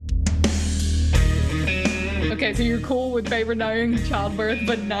Okay, so you're cool with Favor dying in childbirth,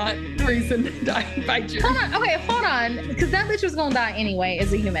 but not Reason dying by June. Hold on. Because that bitch was going to die anyway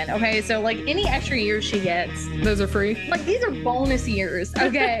as a human. Okay, so like any extra years she gets. Those are free? Like these are bonus years.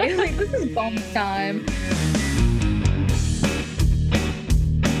 Okay, like this is bonus time.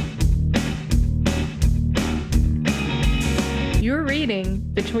 You're reading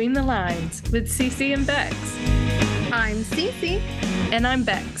Between the Lines with Cece and Bex. I'm Cece. And I'm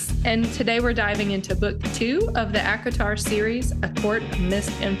Bex. And today we're diving into book 2 of the ACOTAR series, A Court of Mist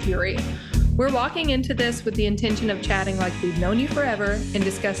and Fury. We're walking into this with the intention of chatting like we've known you forever and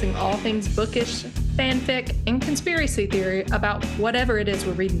discussing all things bookish, fanfic, and conspiracy theory about whatever it is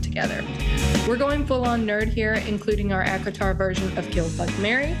we're reading together. We're going full on nerd here, including our ACOTAR version of Kill Fuck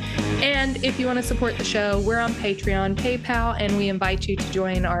Marry. And if you want to support the show, we're on Patreon, PayPal, and we invite you to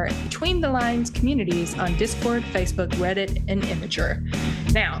join our Between the Lines communities on Discord, Facebook, Reddit, and Imager.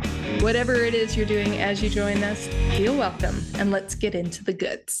 Now, whatever it is you're doing as you join us, feel welcome, and let's get into the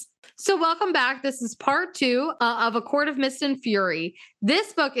goods. So welcome back. This is part 2 of A Court of Mist and Fury.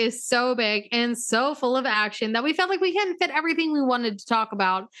 This book is so big and so full of action that we felt like we couldn't fit everything we wanted to talk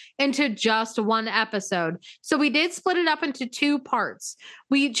about into just one episode. So we did split it up into 2 parts.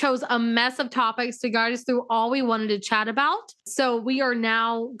 We chose a mess of topics to guide us through all we wanted to chat about. So we are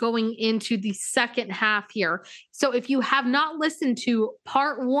now going into the second half here. So if you have not listened to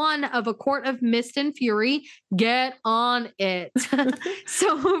part 1 of A Court of Mist and Fury, get on it.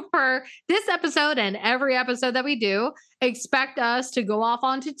 So for this episode and every episode that we do, expect us to go off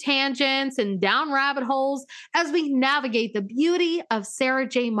onto tangents and down rabbit holes as we navigate the beauty of Sarah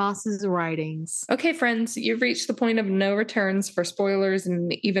J. Maas's writings. Okay, friends, you've reached the point of no returns for spoilers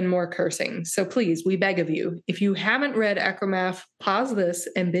and even more cursing. So please, we beg of you, if you haven't read ACOMAF, pause this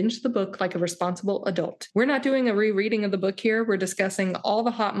and binge the book like a responsible adult. We're not doing a rereading of the book here. We're discussing all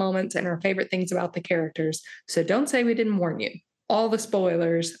the hot moments and our favorite things about the characters. So don't say we didn't warn you. All the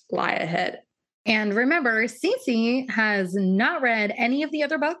spoilers lie ahead. And remember, Cece has not read any of the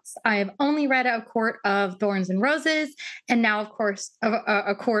other books. I have only read A Court of Thorns and Roses, and now, of course,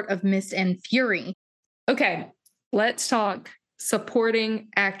 A Court of Mist and Fury. Okay, let's talk Supporting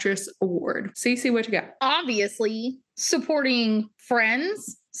Actress Award. Cece, what you got? Obviously, supporting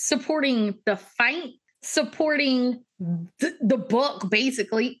Friends, supporting the fight, supporting the book,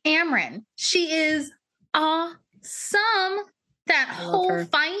 basically. Amren. She is awesome. That whole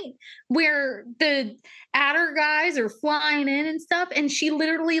fight where the adder guys are flying in and stuff, and she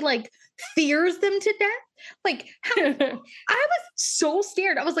literally like fears them to death. Like, I was so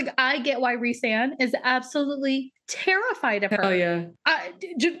scared. I was like, I get why Rhys-Ann is absolutely terrified of her. Oh yeah. I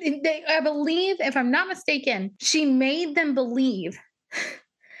believe, if I'm not mistaken, she made them believe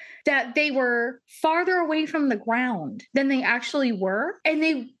that they were farther away from the ground than they actually were, and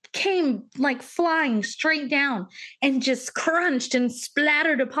they came like flying straight down and just crunched and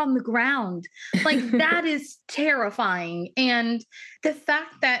splattered upon the ground. Like that is terrifying. And the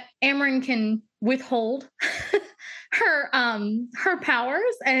fact that Amren can withhold her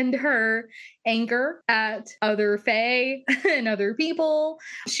powers and her anger at other fae and other people.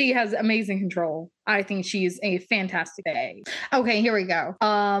 She has amazing control. I think she's a fantastic fae. Okay, here we go.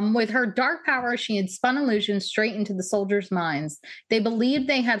 With her dark power, she had spun illusions straight into the soldiers' minds. They believed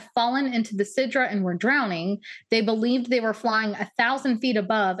they had fallen into the Sidra and were drowning. They believed they were flying 1,000 feet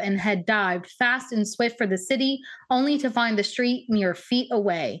above and had dived fast and swift for the city, only to find the street mere feet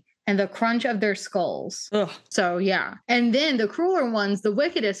away and the crunch of their skulls. Ugh. So, yeah. And then the crueler ones, the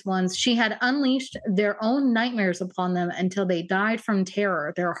wickedest ones, she had unleashed their own nightmares upon them until they died from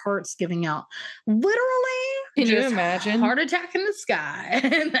terror, their hearts giving out. Literally, can you imagine? Heart attack in the sky.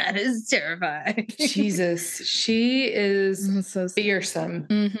 That is terrifying. Jesus, she is so fearsome.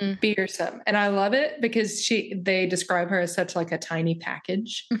 Mm-hmm. Fearsome. And I love it because they describe her as such like a tiny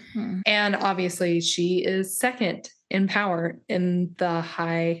package. Mm-hmm. And obviously she is second in power in the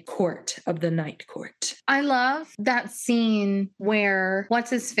high court of the night court. I love that scene where what's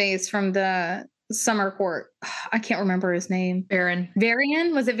his face from the summer court? I can't remember his name.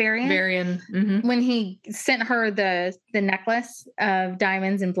 Varian? Was it Varian? Varian. Mm-hmm. When he sent her the necklace of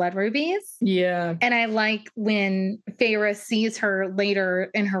diamonds and blood rubies. Yeah. And I like when Feyre sees her later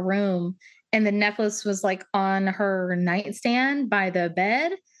in her room and the necklace was like on her nightstand by the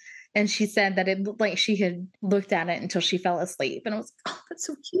bed. And she said that it looked like she had looked at it until she fell asleep. And I was like, oh, that's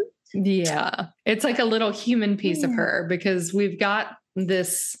so cute. Yeah. It's like a little human piece of her because we've got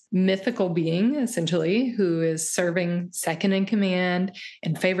this mythical being, essentially, who is serving second in command.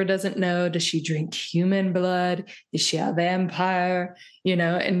 And Favor doesn't know, does she drink human blood? Is she a vampire?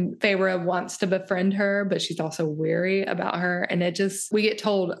 And Favor wants to befriend her, but she's also wary about her. And we get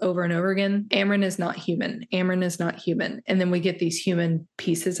told over and over again, Amren is not human. Amren is not human. And then we get these human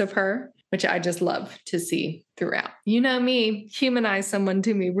pieces of her, which I just love to see throughout. You know me, humanize someone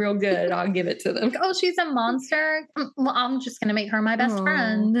to me real good. I'll give it to them. Oh, she's a monster. Well, I'm just going to make her my best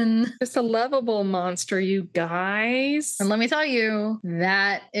friend. And just a lovable monster, you guys. And let me tell you,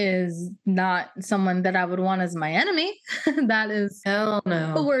 that is not someone that I would want as my enemy. That is hell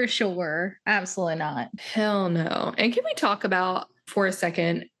no. For sure. Absolutely not. Hell no. And can we talk about for a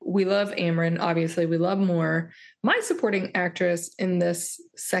second, we love Amren. Obviously, we love Moore. My supporting actress in this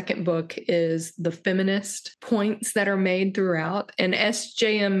second book is the feminist points that are made throughout. And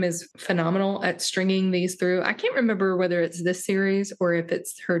SJM is phenomenal at stringing these through. I can't remember whether it's this series or if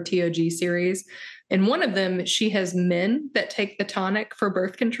it's her TOG series. In one of them, she has men that take the tonic for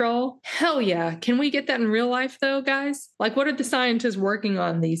birth control. Hell yeah. Can we get that in real life though, guys? Like, what are the scientists working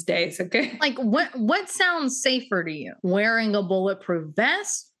on these days? Okay. Like, what sounds safer to you? Wearing a bulletproof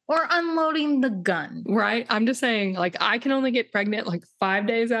vest or unloading the gun? Right. I'm just saying, like, I can only get pregnant like 5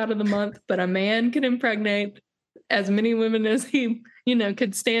 days out of the month, but a man can impregnate as many women as he,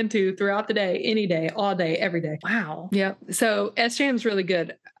 could stand to throughout the day, any day, all day, every day. Wow. Yeah. So SJM's really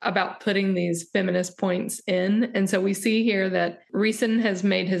good about putting these feminist points in. And so we see here that Reeson has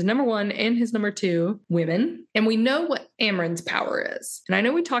made his number 1 and his number 2 women. And we know what Amren's power is. And I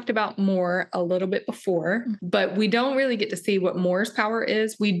know we talked about Moore a little bit before, but we don't really get to see what Moore's power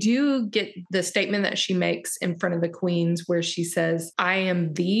is. We do get the statement that she makes in front of the queens where she says, I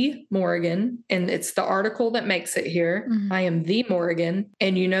am the Morrigan. And it's the article that makes it here. Mm-hmm. I am the Morrigan.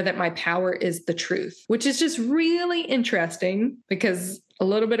 And you know that my power is the truth, which is just really interesting because a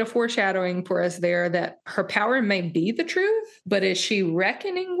little bit of foreshadowing for us there that her power may be the truth, but is she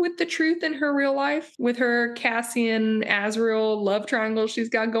reckoning with the truth in her real life with her Cassian, Azrael love triangle she's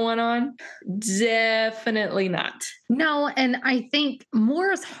got going on? Definitely not. No, and I think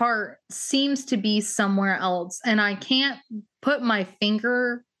Moore's heart seems to be somewhere else, and I can't put my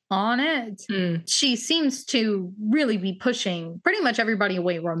finger on it. She seems to really be pushing pretty much everybody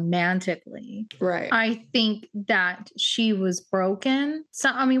away romantically. Right. I think that she was broken. So,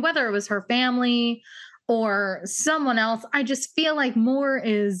 I mean, whether it was her family or someone else, I just feel like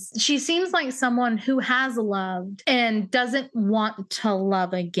she seems like someone who has loved and doesn't want to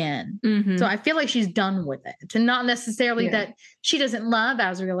love again. Mm-hmm. So I feel like she's done with it. And not necessarily that she doesn't love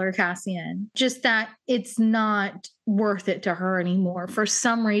Azrael or Cassian, just that it's not worth it to her anymore for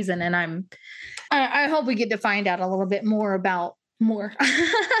some reason. And I hope we get to find out a little bit more about Moore.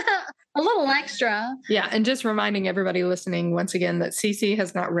 A little extra. Yeah. And just reminding everybody listening once again that Cece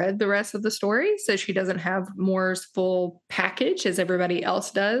has not read the rest of the story. So she doesn't have Moore's full package as everybody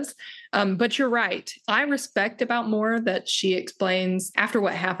else does. But you're right. I respect about Moore that she explains after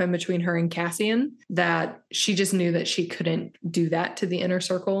what happened between her and Cassian, that she just knew that she couldn't do that to the inner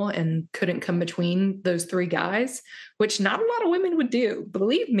circle and couldn't come between those 3 guys, which not a lot of women would do.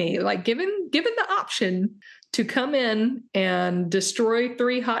 Believe me, like given the option to come in and destroy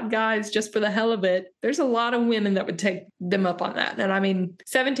 3 hot guys just for the hell of it, there's a lot of women that would take them up on that. And I mean,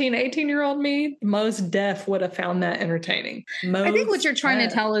 17, 18-year-old me, most def would have found that entertaining. I think what you're trying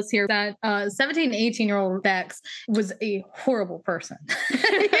to tell us here that 17, 18-year-old Bex was a horrible person.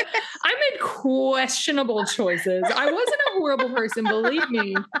 I made questionable choices. I wasn't a horrible person, believe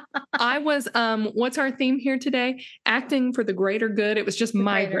me. I was, what's our theme here today? Acting for the greater good. It was just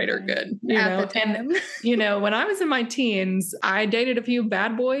my greater good, you know? And, you know, when I was in my teens, I dated a few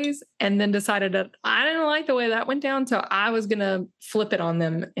bad boys and then decided that I didn't like the way that went down. So I was going to flip it on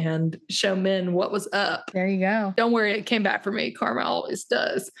them and show men what was up. There you go. Don't worry. It came back for me. Karma always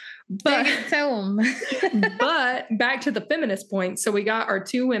does. But, but back to the feminist point. So we got our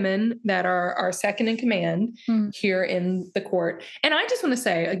 2 women that are our second in command here in the court. And I just want to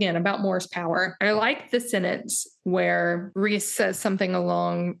say again about Moore's power. I like the sentence where Reese says something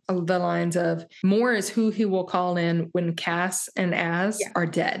along the lines of Moore is who he will call in when Cass and Az are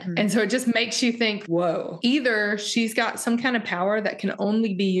dead. Mm-hmm. And so it just makes you think, whoa, either she's got some kind of power that can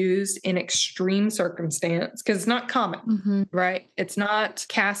only be used in extreme circumstance because it's not common, right? It's not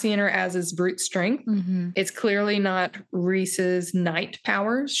Cassian or Az's brute strength. It's clearly not Reese's night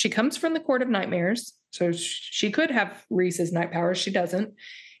powers. She comes from the Court of Nightmares. So she could have Reese's night powers. She doesn't.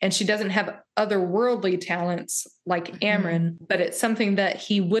 And she doesn't have otherworldly talents like Amren, but it's something that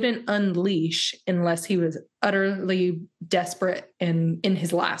he wouldn't unleash unless he was utterly desperate and in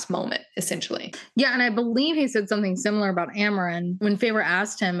his last moment, essentially. Yeah, and I believe he said something similar about Amren when Favor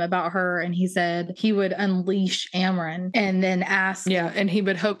asked him about her, and he said he would unleash Amren and then ask. Yeah, and he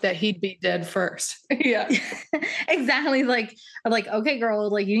would hope that he'd be dead first. Yeah. Exactly. Like, okay, girl,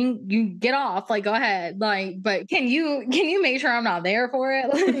 like you can get off, like go ahead. Like, but can you make sure I'm not there for it?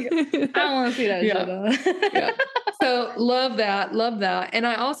 Like, I don't want to see that shit. Yeah. So love that. And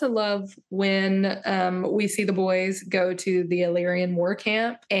I also love when we see the boys go to the Illyrian war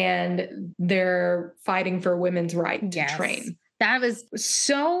camp and they're fighting for women's right to train. That was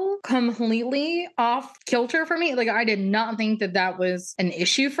so completely off kilter for me. Like, I did not think that was an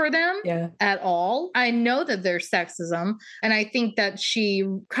issue for them at all. I know that there's sexism. And I think that she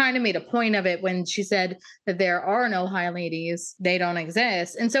kind of made a point of it when she said that there are no high ladies. They don't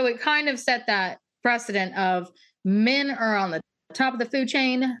exist. And so it kind of set that precedent of men are on the top of the food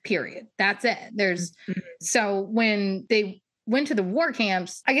chain, period. That's it. So when they went to the war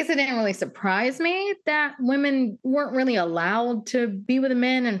camps, I guess it didn't really surprise me that women weren't really allowed to be with the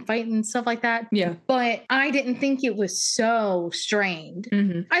men and fight and stuff like that. Yeah. But I didn't think it was so strained.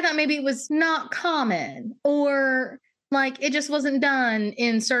 I thought maybe it was not common, or like it just wasn't done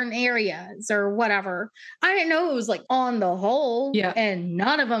in certain areas or whatever. I didn't know it was like on the whole. Yeah. And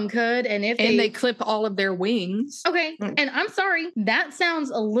none of them could. And they clip all of their wings. Okay. And I'm sorry, that sounds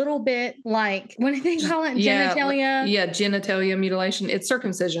a little bit like, what do they call it? Genitalia? Yeah, genitalia mutilation. It's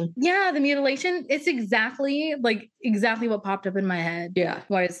circumcision. Yeah, the mutilation. It's exactly what popped up in my head. Yeah.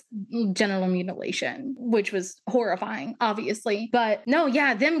 Was genital mutilation, which was horrifying, obviously. But no,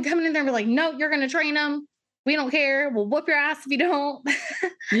 yeah, them coming in there and be like, no, you're going to train them. We don't care. We'll whoop your ass if you don't.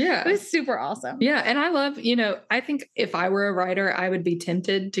 Yeah. It was super awesome. Yeah. And I love, I think if I were a writer, I would be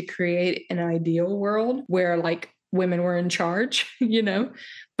tempted to create an ideal world where like women were in charge,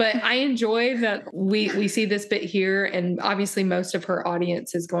 but I enjoy that we see this bit here. And obviously most of her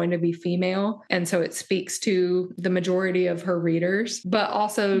audience is going to be female. And so it speaks to the majority of her readers, but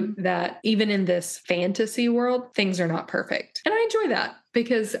also that even in this fantasy world, things are not perfect. And I enjoy that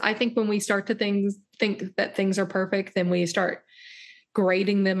because I think when we start to think that things are perfect, then we start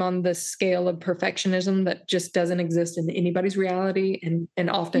grading them on the scale of perfectionism that just doesn't exist in anybody's reality and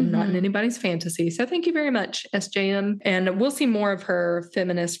often not in anybody's fantasy. So thank you very much, SJM. And we'll see more of her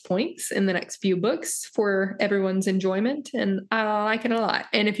feminist points in the next few books for everyone's enjoyment. And I like it a lot.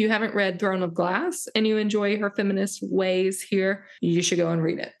 And if you haven't read Throne of Glass and you enjoy her feminist ways here, you should go and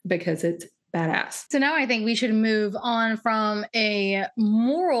read it because it's badass. So now I think we should move on from a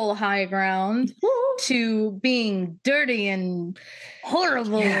moral high ground to being dirty and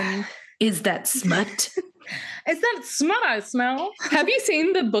horrible. Yeah. Is that smut? Is that smut I smell? Have you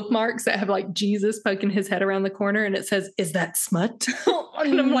seen the bookmarks that have like Jesus poking his head around the corner and it says, "Is that smut?"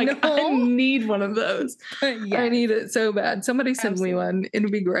 And I'm like, I need one of those. Yes. I need it so bad. Somebody send me one. It'd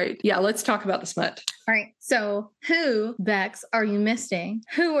be great. Yeah, let's talk about the smut. All right. So who, Bex, are you misting?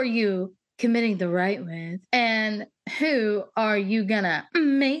 Who are you committing the right with? And who are you gonna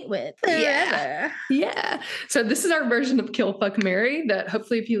mate with forever? Yeah. So this is our version of Kill Fuck Marry that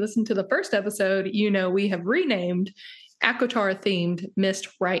hopefully if you listen to the first episode, we have renamed ACOTAR themed Mist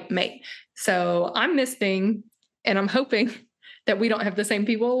Right Mate. So I'm misting and I'm hoping that we don't have the same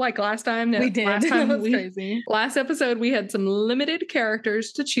people like last time. We did. Crazy. Last episode, we had some limited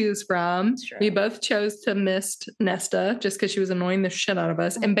characters to choose from. We both chose to mist Nesta just because she was annoying the shit out of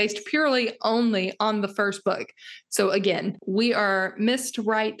us and based purely only on the first book. So again, we are mist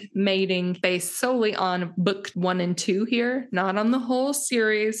right mating based solely on book 1 and 2 here, not on the whole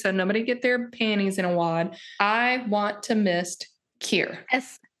series. So nobody get their panties in a wad. I want to mist Kier.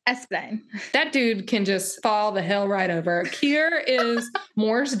 Explain. That dude can just fall the hell right over. Kier is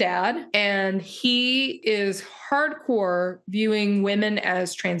Moore's dad, and he is hardcore viewing women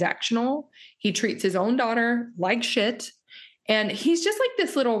as transactional. He treats his own daughter like shit. And he's just like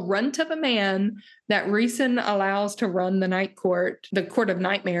this little runt of a man that Rhys allows to run the court of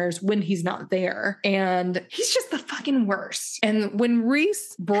nightmares when he's not there. And he's just the fucking worst. And when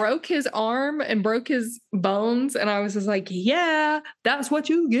Rhys broke his arm and broke his bones, and I was just like, yeah, that's what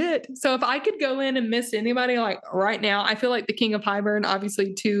you get. So if I could go in and miss anybody like right now, I feel like the King of Hybern,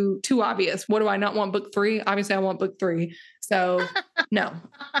 obviously too obvious. What do I not want book 3? Obviously I want book 3. So no,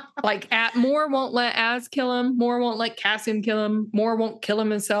 like Moore won't let Az kill him. Moore won't let Cassian kill him. Moore won't kill him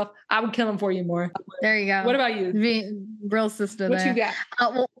himself. I would kill him for you, Moore. There you go. What about you? Real sister. What you got?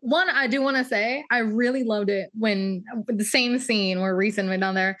 Well, one, I do want to say I really loved it when the same scene where Rhys went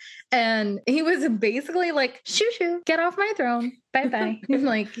down there and he was basically like, shoo, get off my throne. Bye-bye.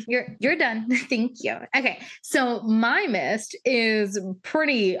 Like, you're done. Thank you. Okay. So my mist is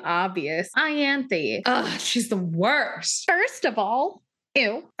pretty obvious. Ianthe. Ugh, she's the worst. First of all,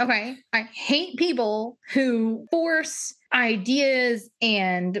 ew. Okay. I hate people who force ideas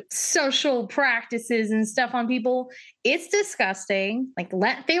and social practices and stuff on people. It's disgusting. Like,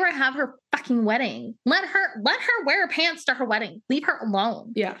 let Feyre have her fucking wedding. Let her wear pants to her wedding. Leave her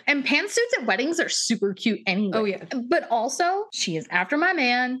alone. Yeah. And pantsuits at weddings are super cute anyway. Oh, yeah. But also, she is after my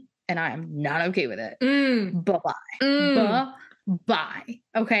man, and I am not okay with it. Bye-bye. Bye.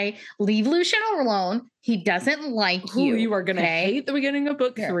 Okay. Leave Lucien alone. He doesn't like you. You are going to hate the beginning of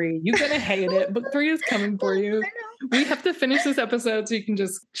book 3. You're going to hate it. Book 3 is coming for you. We have to finish this episode so you can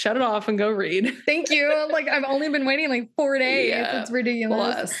just shut it off and go read. Thank you. Like, I've only been waiting like 4 days. Yeah. It's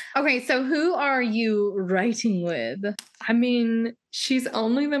ridiculous. Okay. So who are you writing with? I mean, she's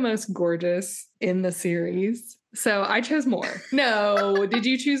only the most gorgeous in the series. So I chose more. No. Did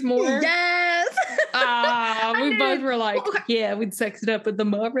you choose more? Yes. We both were like, yeah, we'd sex it up with the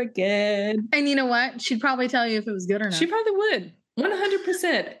more again. And you know what? She'd probably tell you if it was good or not. She probably would.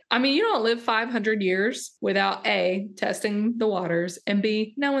 100%. I mean, you don't live 500 years without A, testing the waters, and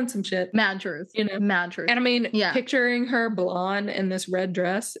B, knowing some shit. Mad truth. You know? Mad truth. And I mean, picturing her blonde in this red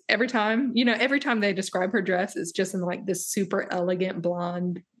dress, every time they describe her dress, it's just in like this super elegant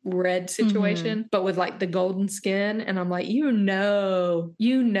blonde red situation, but with like the golden skin. And I'm like, you know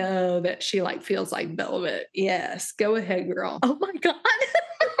that she like feels like velvet. Yes. Go ahead, girl. Oh my God.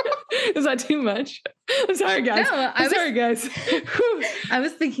 Is that too much? I'm sorry, guys. No, sorry, guys. I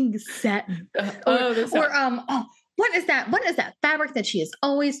was thinking satin. What is that? What is that fabric that she is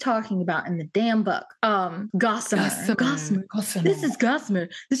always talking about in the damn book? Gossamer. This is gossamer.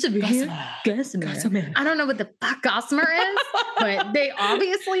 This over here. Gossamer. I don't know what the fuck gossamer is, but they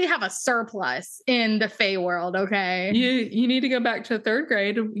obviously have a surplus in the Fae world, okay? You need to go back to 3rd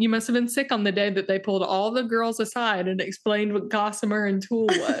grade. You must have been sick on the day that they pulled all the girls aside and explained what gossamer and tulle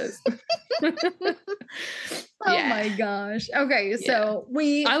was. Oh my gosh. Okay, so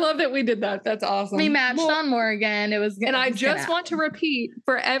I love that we did that. That's awesome. We matched on more again. It was good. And I just want to repeat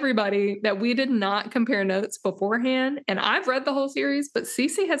for everybody that we did not compare notes beforehand. And I've read the whole series, but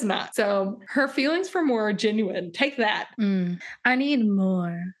Cece has not. So her feelings for more are genuine. Take that. I need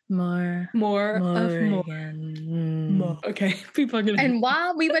more. More. Okay. People are gonna. And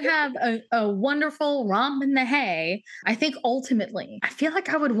while we would have a wonderful romp in the hay, I think ultimately, I feel like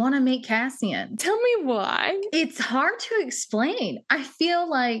I would want to make Cassian. Tell me why. It's hard to explain. I feel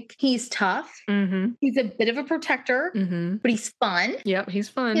like he's tough. He's a bit of a protector, but he's fun. Yep, he's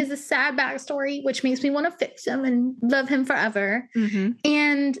fun. He has a sad backstory, which makes me want to fix him and love him forever.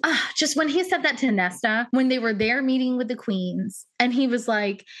 And just when he said that to Nesta, when they were there meeting with the queens, and he was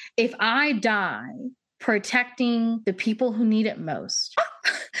like, if I die protecting the people who need it most.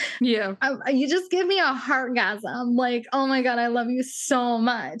 Yeah. You just give me a heartgasm. Like, oh my God, I love you so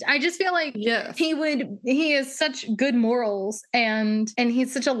much. I just feel like he has such good morals and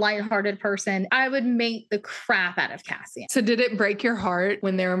he's such a lighthearted person. I would make the crap out of Cassian. So did it break your heart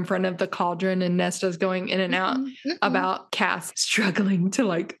when they're in front of the cauldron and Nesta's going in and out about Cass struggling to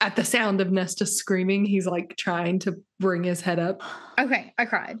like, at the sound of Nesta screaming, he's like trying to bring his head up? Okay. I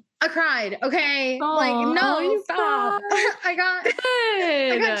cried. Okay. Aww, like, no, stop. I got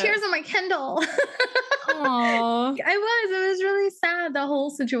tears on my Kindle. Aww. It was really sad, the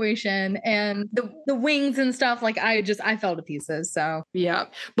whole situation and the wings and stuff. Like I fell to pieces. So yeah.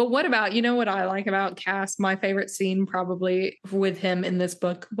 But what about, you know what I like about Cass? My favorite scene probably with him in this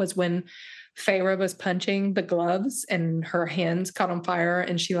book was when Feyre was punching the gloves and her hands caught on fire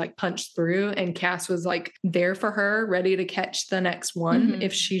and she like punched through and Cass was like there for her, ready to catch the next one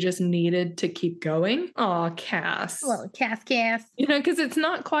if she just needed to keep going. Aw, Cass. Well, Cass. You know, because it's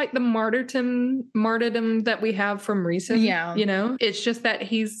not quite the martyrdom that we have from Rhys. Yeah. You know, it's just that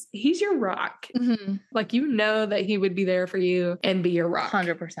he's your rock. Like, you know that he would be there for you and be your rock.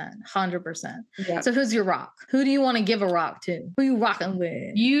 100%. Yeah. So who's your rock? Who do you want to give a rock to? Who are you rocking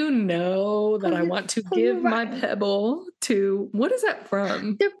with? You know that I want to give my pebble to, what is that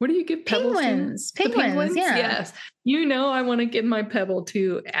from? Where do you give pebbles to? Penguins, yeah. Yes. You know I want to give my pebble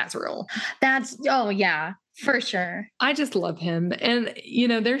to Azriel. For sure. I just love him. And, you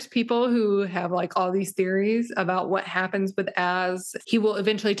know, there's people who have like all these theories about what happens with Az. He will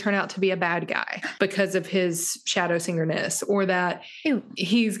eventually turn out to be a bad guy because of his shadow singerness, or that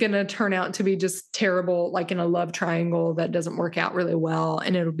he's going to turn out to be just terrible, like in a love triangle that doesn't work out really well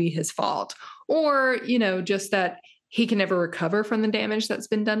and it'll be his fault. Or, you know, just that he can never recover from the damage that's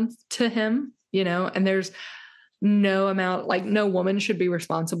been done to him, you know, and there's no amount, like no woman should be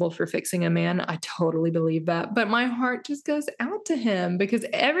responsible for fixing a man. I totally believe that. But my heart just goes out to him because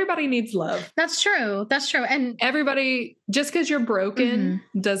everybody needs love. That's true. That's true. And everybody, just because you're broken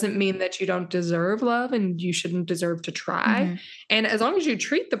doesn't mean that you don't deserve love and you shouldn't deserve to try. And as long as you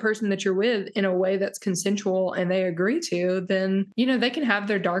treat the person that you're with in a way that's consensual and they agree to, then, you know, they can have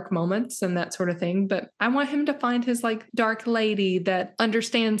their dark moments and that sort of thing. But I want him to find his like dark lady that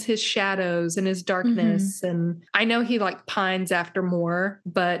understands his shadows and his darkness. And I know he like pines after Moore,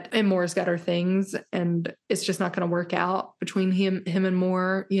 and Moore's got her things and it's just not going to work out between him and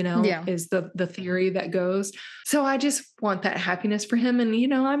Moore, you know, is the theory that goes. So I just want that happiness for him. And, you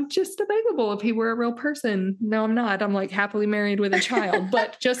know, I'm just available if he were a real person. No, I'm not. I'm like happily married with a child,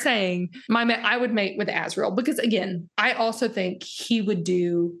 but just saying I would mate with Azrael because again, I also think he would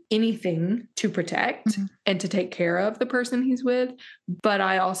do anything to protect and to take care of the person he's with. But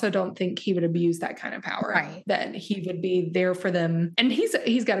I also don't think he would abuse that kind of power, that he would be there for them. And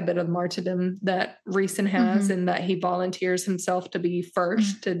he's got a bit of martyrdom that Reeson has and that he volunteers himself to be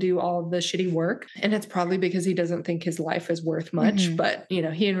first to do all the shitty work. And it's probably because he doesn't think his life is worth much, but you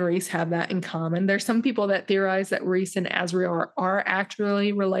know, he and Reese have that in common. There's some people that theorize that Reese and Azrael are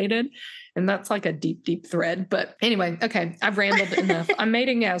actually related. And that's like a deep, deep thread. But anyway, okay, I've rambled enough. I'm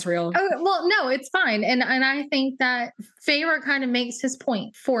mating Azrael. Oh, well, no, it's fine. And I think that Feyre kind of makes his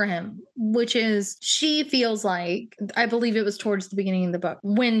point for him, which is she feels like, I believe it was towards the beginning of the book,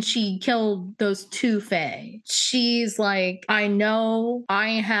 when she killed those two Fae, she's like, I know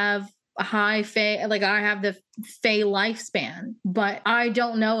I have a high Fae, like I have the Fae lifespan, but I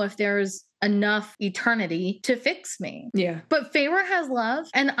don't know if there's enough eternity to fix me. Yeah. But Feyre has love,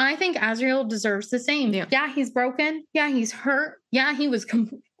 and I think Azrael deserves the same. Yeah, he's broken. Yeah, he's hurt. Yeah, he was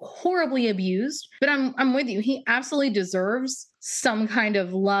horribly abused. But I'm with you. He absolutely deserves some kind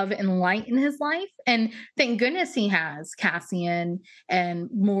of love and light in his life. And thank goodness he has Cassian and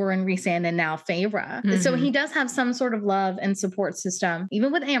Moore and Rhysand and now Feyre. So he does have some sort of love and support system,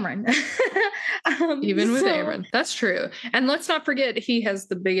 even with Amren. Even with Amren. That's true. And let's not forget, he has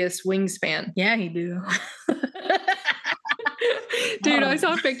the biggest wingspan. Yeah, he do. Dude, I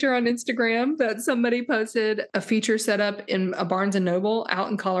saw a picture on Instagram that somebody posted a feature set up in a Barnes & Noble out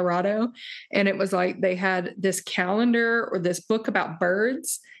in Colorado. And it was like they had this calendar or this book about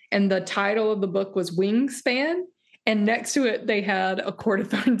birds. And the title of the book was Wingspan. And next to it, they had a Court of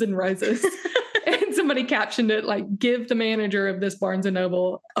Thorns and Roses. And somebody captioned it like, give the manager of this Barnes &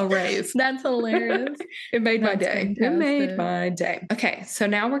 Noble a raise. That's hilarious. It made my day. Fantastic. It made my day. Okay, so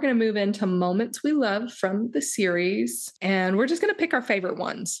now we're going to move into moments we love from the series. And we're just going to pick our favorite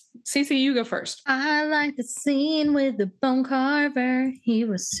ones. Cece, you go first. I like the scene with the bone carver. He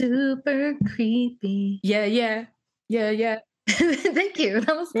was super creepy. Yeah. Thank you.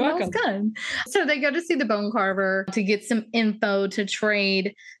 That was good. So they go to see the bone carver to get some info, to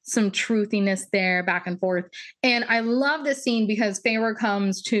trade some truthiness there back and forth. And I love this scene because Feyre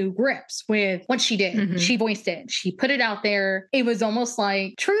comes to grips with what she did. She voiced it. She put it out there. It was almost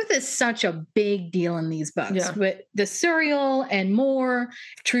like truth is such a big deal in these books with the Serial and more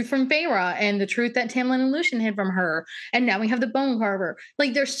truth from Feyre and the truth that Tamlin and Lucian hid from her. And now we have the bone carver.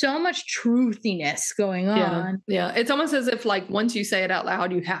 Like there's so much truthiness going on. Yeah. It's almost as if like once you say it out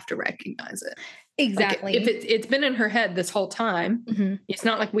loud, you have to recognize it. Exactly. Like if it's been in her head this whole time, it's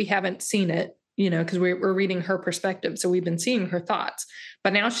not like we haven't seen it, you know, because we're reading her perspective. So we've been seeing her thoughts,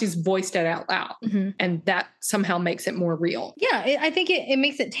 but now she's voiced it out loud and that somehow makes it more real. Yeah. I think it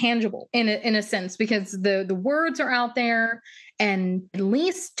makes it tangible in a sense because the words are out there and at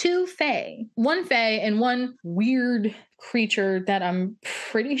least two Fae, one Fae and one weird creature that I'm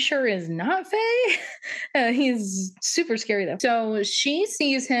pretty sure is not Fae. He's super scary though. So she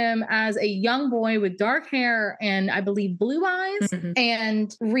sees him as a young boy with dark hair and I believe blue eyes.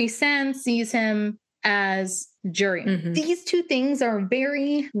 And Rhysand sees him as Jurian. These two things are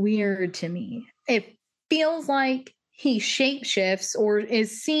very weird to me. It feels like he shapeshifts or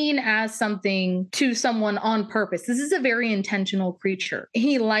is seen as something to someone on purpose. This is a very intentional creature.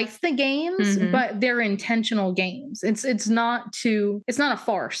 He likes the games, but they're intentional games. It's not a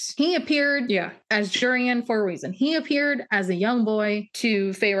farce. He appeared as Jurian for a reason. He appeared as a young boy to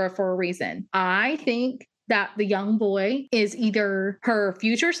Feyre for a reason. I think that the young boy is either her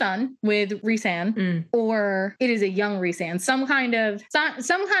future son with Rhysand or it is a young Rhysand. Some kind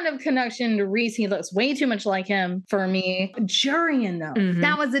of connection to Rhys. He looks way too much like him for me. Jurian though,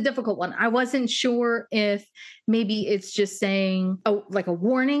 that was a difficult one. I wasn't sure if maybe it's just saying, oh, like a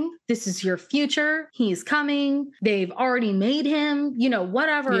warning. This is your future. He's coming. They've already made him,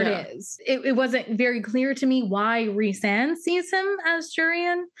 whatever it is. It wasn't very clear to me why Rhys-Ann sees him as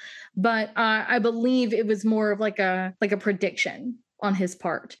Jurian, but I believe it was more of like a prediction on his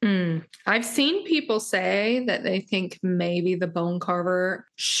part. I've seen people say that they think maybe the bone carver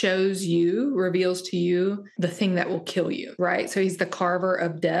reveals to you the thing that will kill you, right? So he's the carver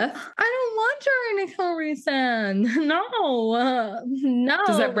of death. I don't want Jurian to kill Rhys-Ann. No. No.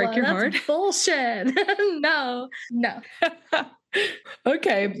 Does that break your heart? Bullshit. No.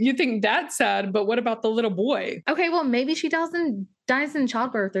 Okay, you think that's sad, but what about the little boy? Okay, well, maybe she dies in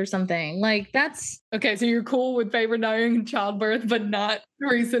childbirth or something. Like, that's... Okay, so you're cool with Feyre dying in childbirth, but not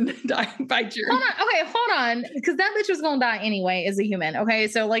reason dying by Jurian. Hold on. Because that bitch was going to die anyway as a human, okay?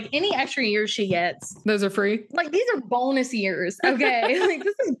 So, like, any extra years she gets... Those are free? Like, these are bonus years, okay? Like,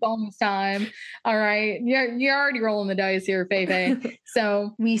 this is bonus time, all right? You're already rolling the dice here, Feyre.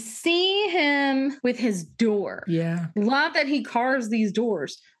 So, we see him with his door. Yeah. Love that he carves these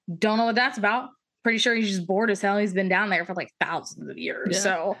doors. Don't know what that's about. Pretty sure he's just bored as hell. He's been down there for like thousands of years. Yeah.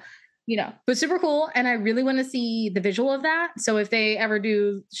 So, but super cool. And I really want to see the visual of that. So if they ever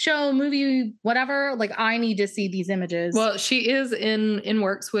do show, movie, whatever, like I need to see these images. Well, she is in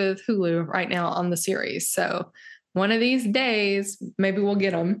works with Hulu right now on the series. So one of these days, maybe we'll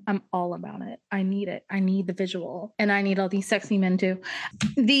get them. I'm all about it. I need it. I need the visual. And I need all these sexy men too.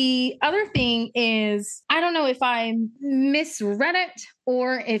 The other thing is, I don't know if I misread it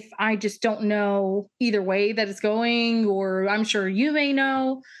or if I just don't know either way that it's going, or I'm sure you may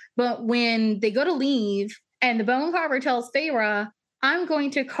know. But when they go to leave and the bone carver tells Feyre, I'm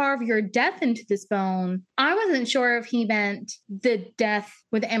going to carve your death into this bone, I wasn't sure if he meant the death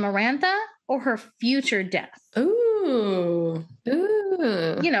with Amarantha or her future death. Ooh.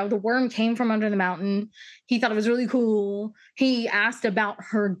 The worm came from under the mountain. He thought it was really cool. He asked about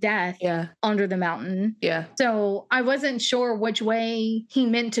her death under the mountain. Yeah. So I wasn't sure which way he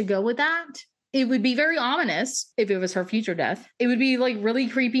meant to go with that. It would be very ominous if it was her future death. It would be like really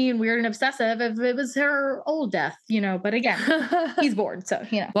creepy and weird and obsessive if it was her old death, But again, he's bored, so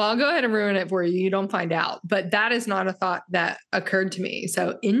Well, I'll go ahead and ruin it for you. You don't find out. But that is not a thought that occurred to me.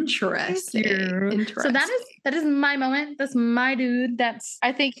 So interesting. So that is my moment. That's my dude.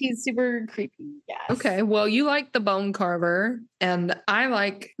 I think he's super creepy. Yes. Okay. Well, you like the bone carver and I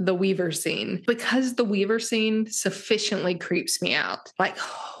like the Weaver scene because the Weaver scene sufficiently creeps me out. Like,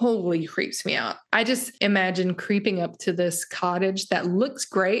 holy creeps me out. I just imagine creeping up to this cottage that looks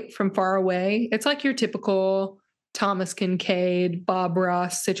great from far away. It's like your typical Thomas Kincaid, Bob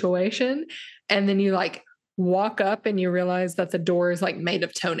Ross situation. And then you walk up and you realize that the door is made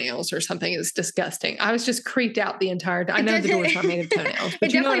of toenails or something. It's disgusting. I was just creeped out the entire time. I know the door's not made of toenails,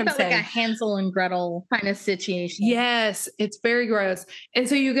 but you know what I'm saying. Like a Hansel and Gretel kind of situation. Yes, it's very gross. And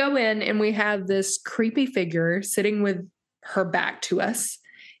so you go in and we have this creepy figure sitting with her back to us.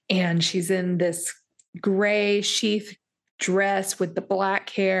 And she's in this gray sheath dress with the black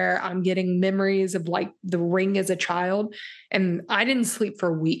hair. I'm getting memories of The Ring as a child. And I didn't sleep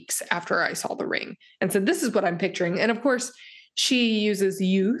for weeks after I saw The Ring. And so this is what I'm picturing. And of course, she uses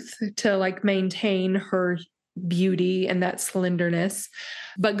youth to maintain her beauty and that slenderness.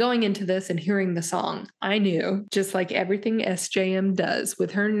 But going into this and hearing the song, I knew, just like everything SJM does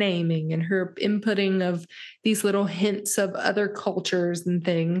with her naming and her inputting of these little hints of other cultures and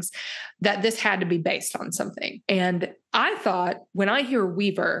things, that this had to be based on something. And I thought when I hear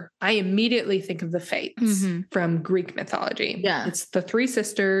Weaver, I immediately think of the Fates from Greek mythology. Yeah. It's the three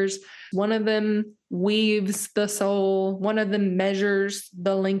sisters. One of them weaves the soul. One of them measures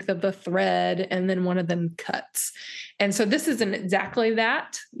the length of the thread, and then one of them cuts. And so this isn't exactly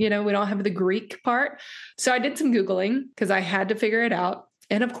that. We don't have the Greek part. So I did some Googling because I had to figure it out.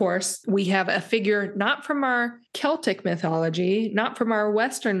 And of course, we have a figure not from our Celtic mythology, not from our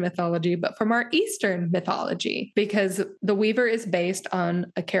Western mythology, but from our Eastern mythology, because the Weaver is based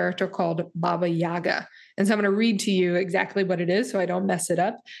on a character called Baba Yaga. And so I'm going to read to you exactly what it is so I don't mess it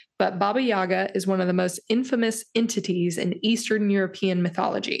up. But Baba Yaga is one of the most infamous entities in Eastern European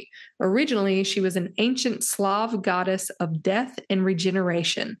mythology. Originally, she was an ancient Slav goddess of death and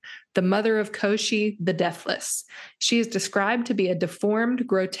regeneration, the mother of Koshi, the Deathless. She is described to be a deformed,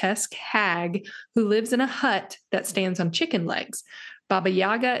 grotesque hag who lives in a hut that stands on chicken legs. Baba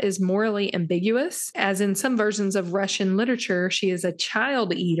Yaga is morally ambiguous, as in some versions of Russian literature, she is a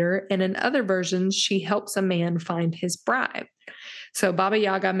child eater, and in other versions, she helps a man find his bride. So Baba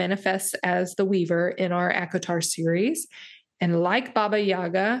Yaga manifests as the Weaver in our ACOTAR series, And like Baba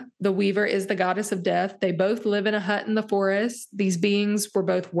Yaga, the weaver is the goddess of death. They both live in a hut in the forest. These beings were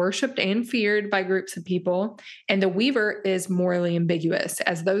both worshipped and feared by groups of people. And the weaver is morally ambiguous,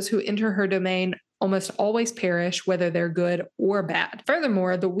 as those who enter her domain almost always perish, whether they're good or bad.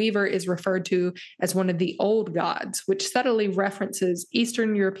 Furthermore, the weaver is referred to as one of the old gods, which subtly references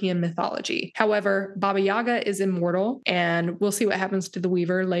Eastern European mythology. However, Baba Yaga is immortal, and we'll see what happens to the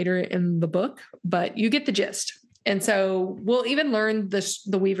weaver later in the book, but you get the gist. And so we'll even learn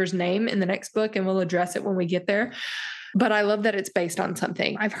the weaver's name in the next book, and we'll address it when we get there. But I love that it's based on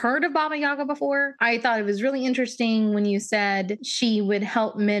something. I've heard of Baba Yaga before. I thought it was really interesting when you said she would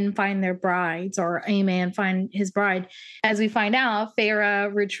help men find their brides, or a man find his bride. As we find out,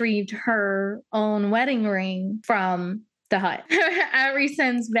 Farah retrieved her own wedding ring from the hut at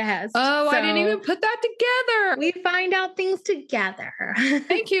Rhysand's behest. Oh, so I didn't even put that together. We find out things together.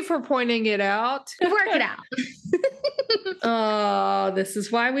 Thank you for pointing it out. Work it out. Oh, this is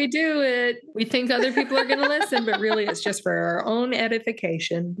why we do it. We think other people are going to listen, but really it's just for our own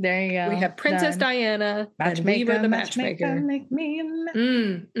edification. There you go. We have Princess Diana and Weaver the matchmaker. Make me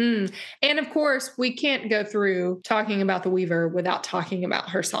a And of course, we can't go through talking about the Weaver without talking about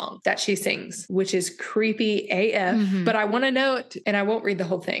her song that she sings, which is creepy AF. Mm-hmm. But I want to note, and I won't read the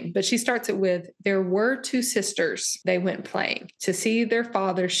whole thing, but she starts it with, there were two sisters, they went playing to see their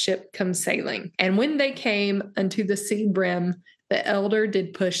father's ship come sailing. And when they came unto the sea brim, the elder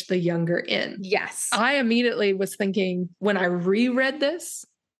did push the younger in. Yes. I immediately was thinking when I reread this,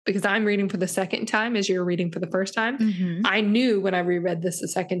 because I'm reading for the second time as you're reading for the first time. Mm-hmm. I knew when I reread this the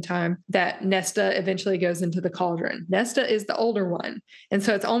second time that Nesta eventually goes into the cauldron. Nesta is the older one. And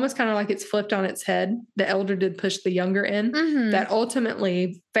so it's almost kind of like it's flipped on its head. The elder did push the younger in. Mm-hmm. That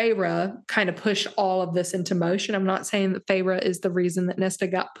ultimately Feyre kind of pushed all of this into motion. I'm not saying that Feyre is the reason that Nesta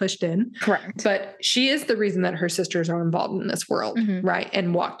got pushed in. Correct. But she is the reason that her sisters are involved in this world, mm-hmm. right?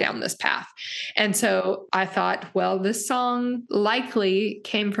 And walk down this path. And so I thought, well, this song likely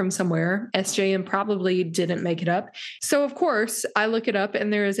came from somewhere. SJM probably didn't make it up. So of course I look it up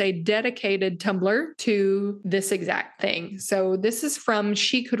and there is a dedicated Tumblr to this exact thing. So this is from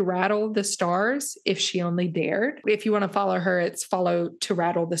She Could Rattle the Stars If She Only Dared. If you want to follow her, it's follow to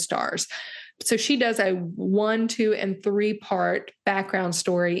rattle the stars. So she does a 1, 2, and 3 part background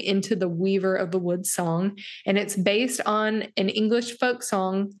story into the Weaver of the Woods song. And it's based on an English folk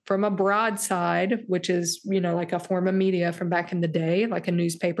song from a broadside, which is, like a form of media from back in the day, like a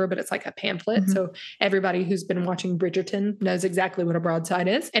newspaper, but it's like a pamphlet. Mm-hmm. So everybody who's been watching Bridgerton knows exactly what a broadside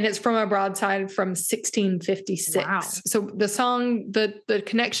is. And it's from a broadside from 1656. Wow. So the song, the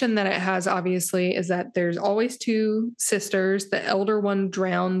connection that it has obviously is that there's always two sisters. The elder one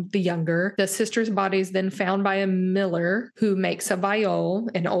drowned the younger. The sisters' bodies then found by a miller who makes a viol,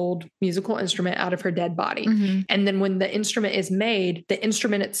 an old musical instrument, out of her dead body. Mm-hmm. And then when the instrument is made, the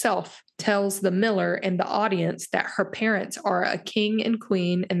instrument itself tells the miller and the audience that her parents are a king and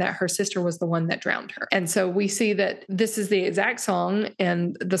queen and that her sister was the one that drowned her. And so we see that this is the exact song,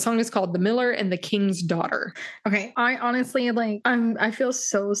 and the song is called The Miller and the King's Daughter. Okay. I honestly, I feel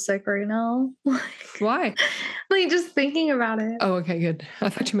so sick right now. Why? Just thinking about it. Oh, okay, good. I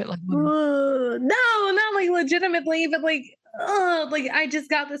thought you meant no, not legitimately, but I just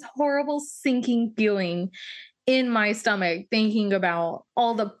got this horrible sinking feeling in my stomach thinking about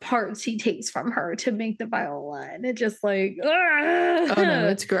all the parts he takes from her to make the violin. It just oh no,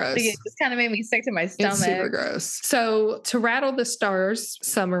 it's gross. It just kind of made me sick to my stomach. It's super gross. So to rattle the stars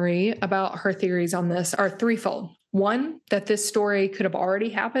summary about her theories on this are threefold. One, that this story could have already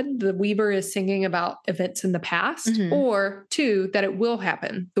happened. The Weaver is singing about events in the past. Mm-hmm. Or 2, that it will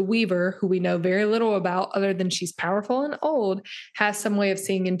happen. The Weaver, who we know very little about other than she's powerful and old, has some way of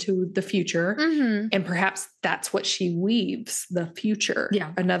seeing into the future. Mm-hmm. And perhaps that's what she weaves, the future.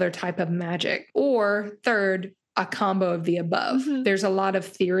 Yeah. Another type of magic. Or 3rd, a combo of the above. Mm-hmm. There's a lot of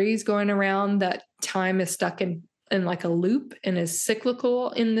theories going around that time is stuck in like a loop and is cyclical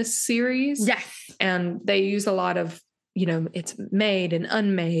in this series. Yes. And they use a lot of, it's made and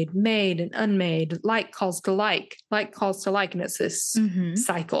unmade, like calls to like calls to like. And it's this mm-hmm.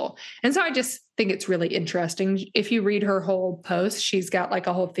 cycle. And so I just think it's really interesting. If you read her whole post, she's got like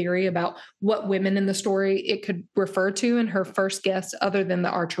a whole theory about what women in the story it could refer to. And her first guess, other than the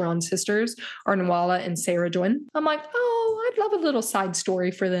Archeron sisters, are Nwala and Sarah Jwyn. I'm like, I'd love a little side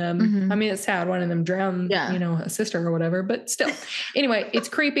story for them. Mm-hmm. I mean, it's sad one of them drowned, a sister or whatever, but still. Anyway, it's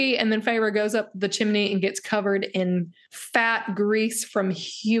creepy. And then Feyre goes up the chimney and gets covered in fat grease from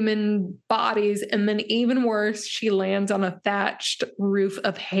human bodies. And then even worse, she lands on a thatched roof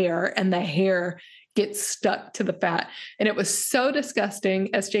of hair, and the hair gets stuck to the fat. And it was so disgusting.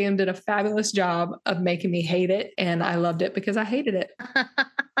 SJM did a fabulous job of making me hate it. And I loved it because I hated it.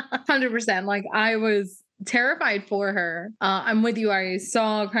 100%. Like, I was terrified for her. I'm with you. I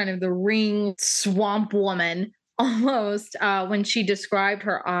saw kind of the ring swamp woman almost when she described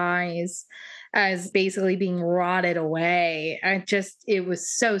her eyes as basically being rotted away. It was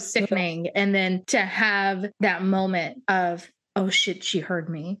so sickening. And then to have that moment of, oh shit, she heard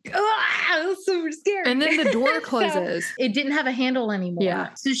me. It was super scary. And then the door closes. So it didn't have a handle anymore. Yeah.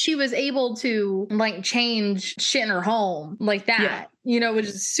 So she was able to like change shit in her home like that, which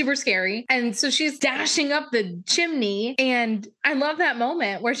is super scary. And so she's dashing up the chimney. And I love that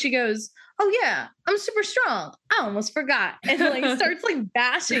moment where she goes, oh yeah, I'm super strong. I almost forgot. And like starts like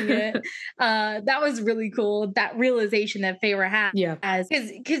bashing it. That was really cool. That realization that Feyre had. Yeah.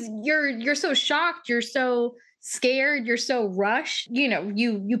 Because you're so shocked. You're so scared, you're so rushed,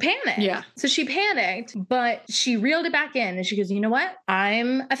 you panic. Yeah. So she panicked, but she reeled it back in and she goes, you know what?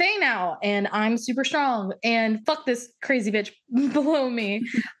 I'm a Fae now and I'm super strong and fuck this crazy bitch below me.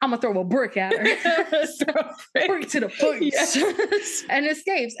 I'm gonna throw a brick at her. Brick to the face. Yes. And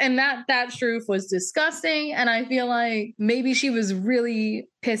escapes. And that Shroof was disgusting. And I feel like maybe she was really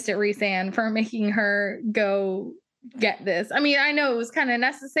pissed at Rhysand for making her go get this. I mean, I know it was kind of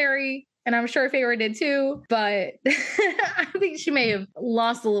necessary. And I'm sure Feyre did too, but I think she may have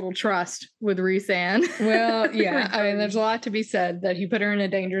lost a little trust with Rhysand. Well, yeah. I mean, there's a lot to be said that he put her in a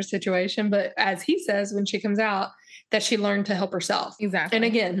dangerous situation. But as he says, when she comes out, that she learned to help herself. Exactly. And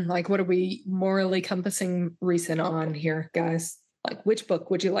again, like, what are we morally compassing Rhysand on here, guys? Like, which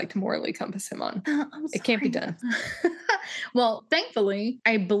book would you like to morally compass him on? It can't be done. Well, thankfully,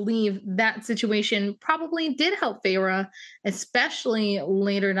 I believe that situation probably did help Feyre, especially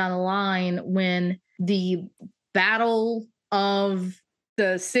later down the line when the battle of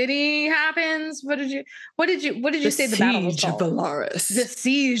the city happens. What did you say the battle was called? The Siege of Valaris. The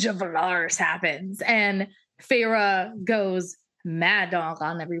Siege of Valaris happens, and Feyre goes mad dog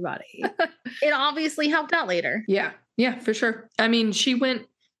on everybody. It obviously helped out later. Yeah, for sure. I mean, she went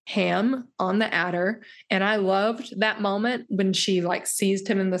ham on the adder, and I loved that moment when she like seized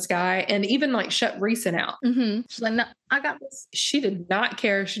him in the sky and even like shut Rhysand out. Mm-hmm. She's like, no, I got this. She did not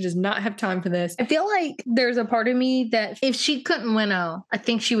care. She does not have time for this. I feel like there's a part of me that if she couldn't winnow, I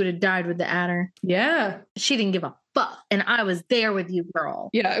think she would have died with the adder. Yeah. She didn't give a fuck. And I was there with you, girl.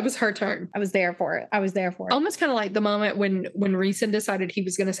 Yeah, it was her turn. I was there for it. Almost kind of like the moment when Rhysand decided he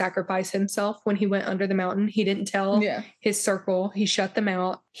was going to sacrifice himself when he went under the mountain. He didn't tell his circle. He shut them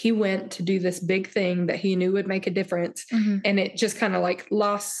out. He went to do this big thing that he knew would make a difference. Mm-hmm. And it just kind of like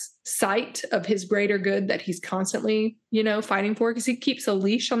lost sight of his greater good that he's constantly, fighting for, because he keeps a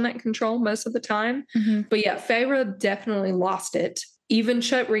leash on that control most of the time. Mm-hmm. But yeah, Feyre definitely lost it, even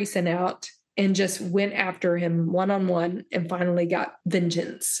shut Rhysand out, and just went after him one-on-one and finally got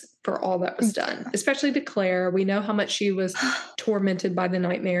vengeance for all that was done, especially to Claire. We know how much she was tormented by the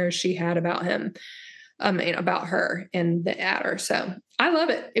nightmares she had about him, about her and the adder. So I love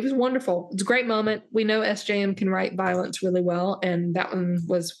it. It was wonderful. It's a great moment. We know SJM can write violence really well, and that one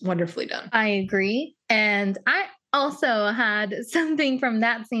was wonderfully done. I agree. And I also had something from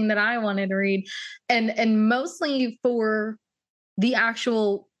that scene that I wanted to read, and mostly for the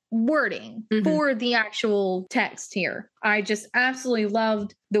actual wording, for the actual text here. I just absolutely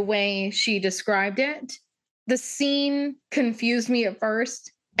loved the way she described it. The scene confused me at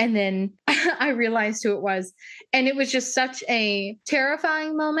first, and then I realized who it was. And it was just such a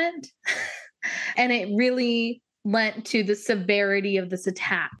terrifying moment. And it really lent to the severity of this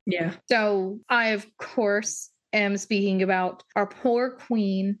attack. Yeah. So I, of course, am speaking about our poor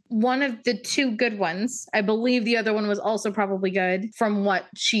queen, one of the two good ones. I believe the other one was also probably good from what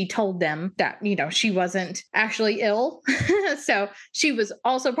she told them, that, she wasn't actually ill. So she was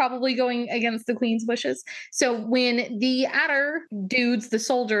also probably going against the queen's wishes. So when the adder dudes, the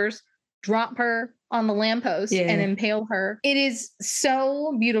soldiers, drop her on the lamppost and impale her, it is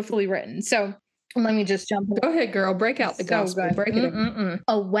so beautifully written. So let me just jump in. Go ahead, girl. Break out the gospel. Break it in.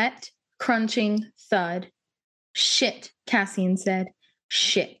 A wet, crunching thud. Shit, Cassian said.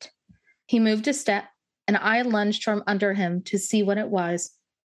 Shit. He moved a step, and I lunged from under him to see what it was,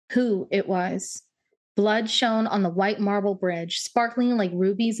 who it was. Blood shone on the white marble bridge, sparkling like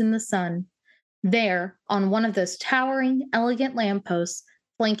rubies in the sun. There, on one of those towering, elegant lampposts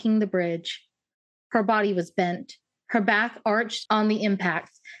flanking the bridge. Her body was bent, her back arched on the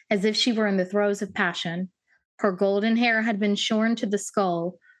impact, as if she were in the throes of passion. Her golden hair had been shorn to the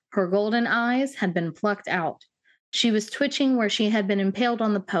skull. Her golden eyes had been plucked out. She was twitching where she had been impaled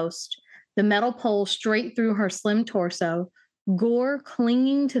on the post, the metal pole straight through her slim torso, gore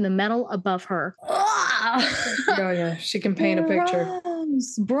clinging to the metal above her. Oh yeah, she can paint a picture.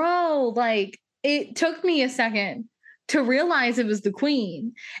 Gross, bro, like it took me a second to realize it was the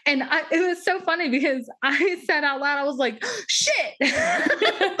queen. And it was so funny because I said out loud, I was like, shit.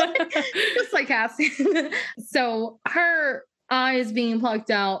 Just like Cassie. So her eyes being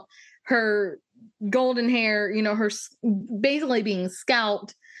plucked out, her golden hair, you know, her basically being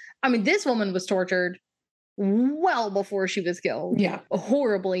scalped. I mean, this woman was tortured well before she was killed. Yeah.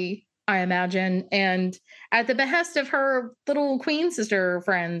 Horribly, I imagine. And at the behest of her little queen sister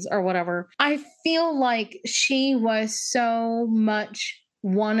friends or whatever, I feel like she was so much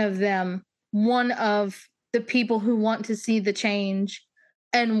one of them, one of the people who want to see the change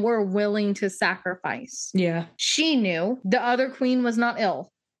and were willing to sacrifice. Yeah. She knew the other queen was not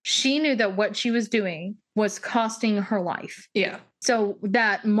ill. She knew that what she was doing was costing her life. Yeah. So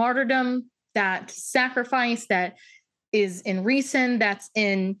that martyrdom, that sacrifice that is in Rhys, that's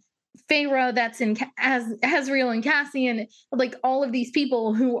in Feyre, that's in Azriel and Cassian, like all of these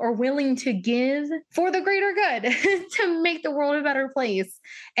people who are willing to give for the greater good to make the world a better place.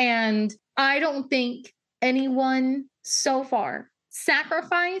 And I don't think anyone so far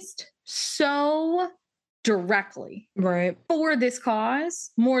sacrificed so directly for this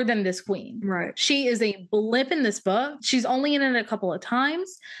cause more than this queen. Right. She is a blip in this book. She's only in it a couple of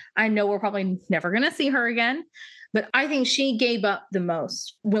times. I know we're probably never going to see her again, but I think she gave up the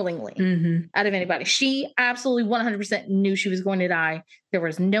most willingly out of anybody. She absolutely 100% knew she was going to die. There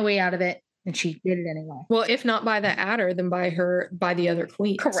was no way out of it. And she did it anyway. Well, if not by the adder, then by the other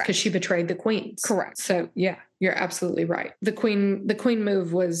queens. Correct. Because she betrayed the queens. Correct. So yeah, you're absolutely right. The queen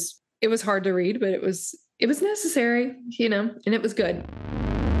move was hard to read, but it was necessary, you know, and it was good.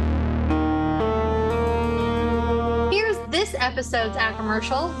 Here's this episode's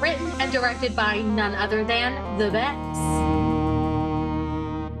commercial, written and directed by none other than the Becks.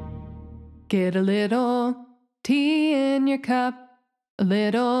 Get a little tea in your cup, a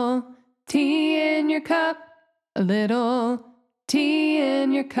little tea in your cup, a little tea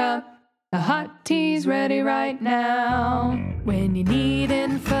in your cup. The hot tea's ready right now. When you need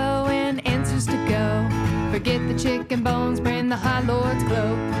info and answers to go, forget the chicken bones, bring the High Lord's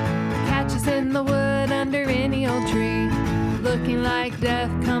cloak. Catch us in the wood under any old tree, looking like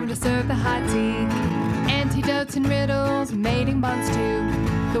death come to serve the hot tea. Antidotes and riddles, mating bonds too.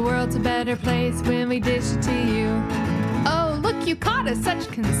 The world's a better place when we dish it to you. Oh, look, you caught us,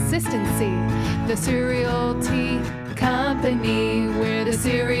 such consistency. The Cereal Tea Company, we're the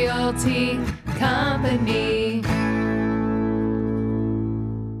Cereal Tea Company.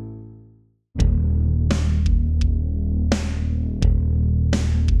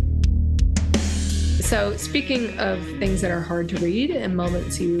 So speaking of things that are hard to read and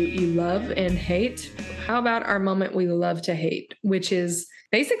moments you love and hate, how about our moment we love to hate, which is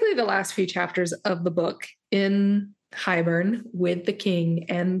basically the last few chapters of the book in Hybern with the king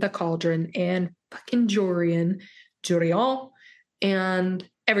and the cauldron and fucking Jurian, and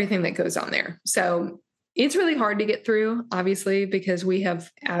everything that goes on there. So it's really hard to get through, obviously, because we have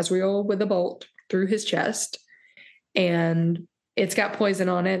Azriel with a bolt through his chest and it's got poison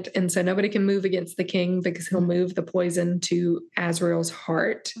on it. And so nobody can move against the king because he'll move the poison to Azriel's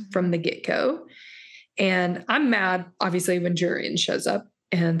heart from the get-go. And I'm mad, obviously, when Jurian shows up.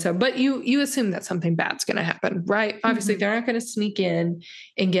 And so, but you assume that something bad's going to happen, right? Obviously, they're not going to sneak in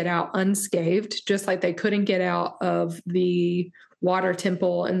and get out unscathed, just like they couldn't get out of the water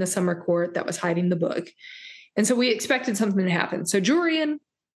temple in the summer court that was hiding the book. And so we expected something to happen. So Jurian,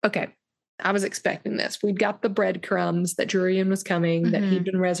 okay, I was expecting this. We'd got the breadcrumbs that Jurian was coming, that he'd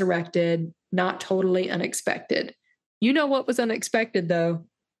been resurrected, not totally unexpected. You know what was unexpected, though?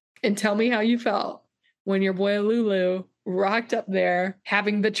 And tell me how you felt when your boy Lulu rocked up there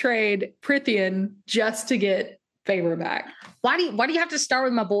having betrayed Prithian just to get Feyre back. Why do you have to start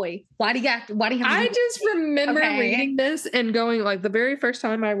with my boy? Why do you have I just remember reading this and going, like, the very first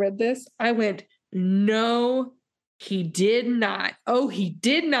time I read this, I went, no, he did not. Oh, he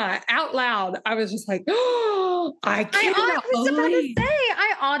did not. Out loud. I was just like, oh, I cannot believe.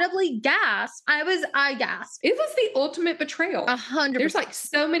 I audibly gasped. I gasped. It was the ultimate betrayal. 100%. There's like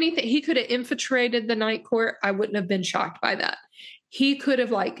so many things. He could have infiltrated the night court. I wouldn't have been shocked by that. He could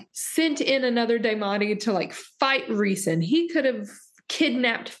have like sent in another Daemati to like fight Rhys. He could have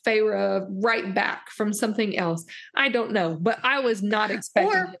kidnapped Feyre right back from something else. I don't know, but I was not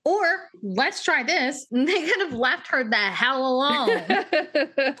expecting Or let's try this. They could have left her the hell alone. Leave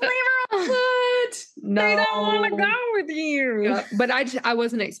her alone. What? No. They don't want to go with you. Yeah, but I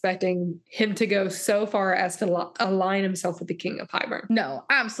wasn't expecting him to go so far as to align himself with the King of Hybern. No,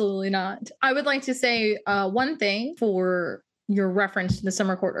 absolutely not. I would like to say one thing for your reference to the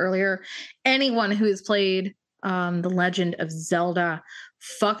Summer Court earlier, anyone who has played The Legend of Zelda,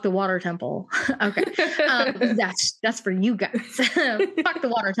 fuck the Water Temple. Okay. That's for you guys. Fuck the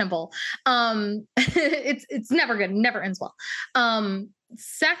Water Temple. It's never good. Never ends well.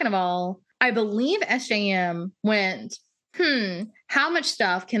 Second of all, I believe SJM went, how much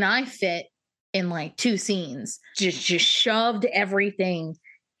stuff can I fit in like 2 scenes? Just shoved everything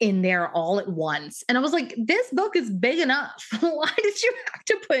in there all at once. And I was like, this book is big enough. Why did you have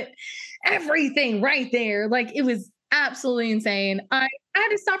to put everything right there? Like, it was absolutely insane. I had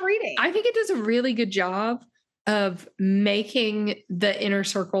to stop reading. I think it does a really good job of making the inner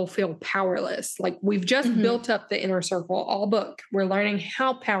circle feel powerless. Like, we've just built up the inner circle all book. We're learning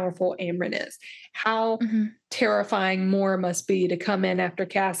how powerful Amren is, how terrifying Moore must be to come in after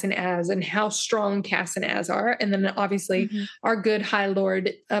Cass and Az, and how strong Cass and Az are. And then obviously our good High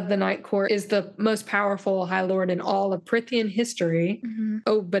Lord of the Night Court is the most powerful High Lord in all of Prithian history.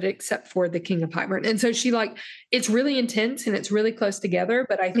 Oh, but except for the King of Hybern. And so she it's really intense and it's really close together,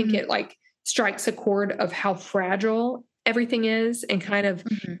 but I think it strikes a chord of how fragile everything is and kind of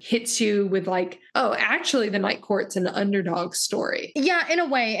hits you with oh, actually the Night Court's an underdog story. Yeah, in a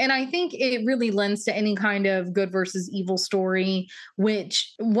way. And I think it really lends to any kind of good versus evil story,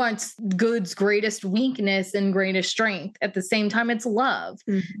 which what's good's greatest weakness and greatest strength. At the same time, it's love.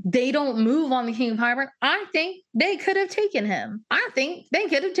 They don't move on the King of Hybern. I think they could have taken him. I think they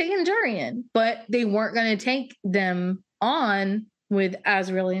could have taken Jurian, but they weren't going to take them on with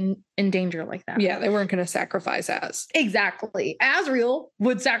Azriel in danger like that. Yeah, they weren't going to sacrifice Az. Exactly. Azriel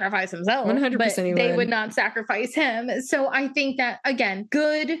would sacrifice himself, 100% but they would not sacrifice him. So I think that, again,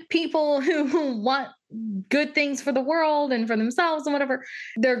 good people who want good things for the world and for themselves and whatever,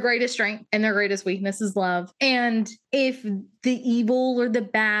 their greatest strength and their greatest weakness is love. And if the evil or the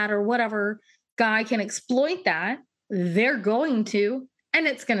bad or whatever guy can exploit that, they're going to. And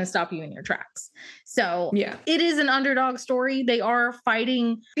it's going to stop you in your tracks. So yeah, it is an underdog story. They are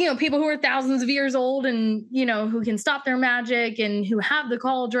fighting, people who are thousands of years old and, who can stop their magic and who have the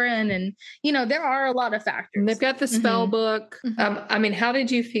cauldron. And, there are a lot of factors. And they've got the spell book. How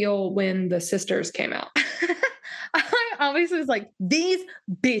did you feel when the sisters came out? I obviously was like, these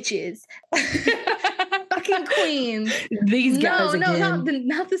bitches. Fucking queens. These guys again.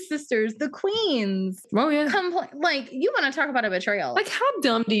 Not the sisters, the queens. Oh yeah. You want to talk about a betrayal. How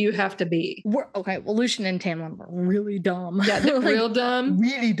dumb do you have to be? Well, Lucian and Tamlin were really dumb. Yeah, they're real dumb.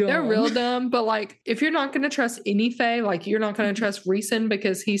 Really dumb. They're real dumb. But if you're not going to trust any Fae, you're not going to trust Rhysand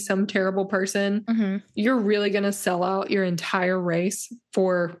because he's some terrible person, you're really going to sell out your entire race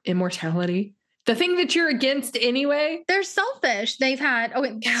for immortality. The thing that you're against anyway. They're selfish. They've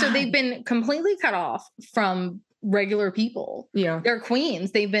been completely cut off from regular people. Yeah. They're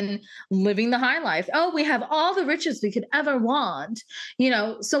queens. They've been living the high life. Oh, we have all the riches we could ever want.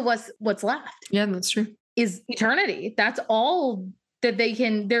 So what's left? Yeah, that's true. Is eternity. That's all that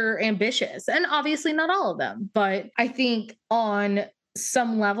they're ambitious. And obviously not all of them, but I think on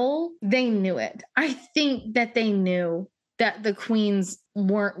some level they knew it. I think that they knew that the queens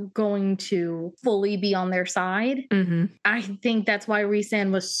weren't going to fully be on their side. I think that's why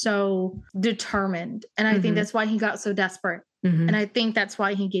Rhysand was so determined. And I think that's why he got so desperate. And I think that's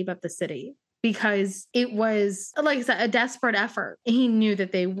why he gave up the city. Because it was, like I said, a desperate effort. He knew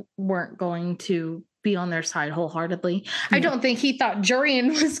that they weren't going to be on their side wholeheartedly. I don't think he thought Jurian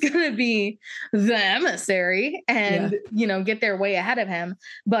was going to be the emissary and, get their way ahead of him.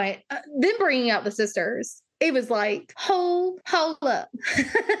 But then bringing out the sisters, it was like, hold up.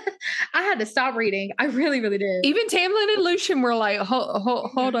 I had to stop reading. I really, really did. Even Tamlin and Lucian were like,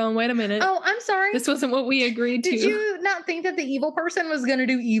 hold on, wait a minute. Oh, I'm sorry. This wasn't what we agreed to. Did you not think that the evil person was going to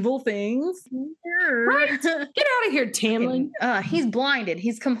do evil things? Right. Get out of here, Tamlin. He's blinded.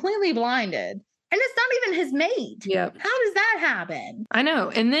 He's completely blinded. And it's not even his mate. Yep. How does that happen? I know.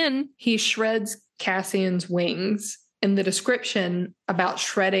 And then he shreds Cassian's wings. In the description about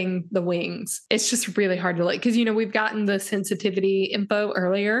shredding the wings, it's just really hard to look because, we've gotten the sensitivity info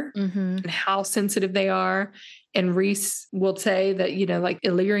earlier and how sensitive they are. And Rhys will say that,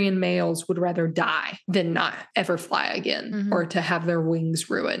 Illyrian males would rather die than not ever fly again or to have their wings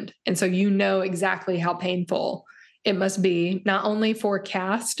ruined. And so exactly how painful it must be not only for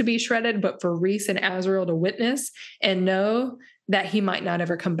Cass to be shredded, but for Rhys and Azriel to witness and know that he might not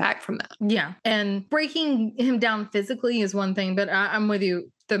ever come back from that. Yeah. And breaking him down physically is one thing, but I'm with you.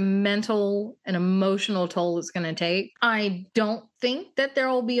 The mental and emotional toll it's going to take. I don't think that there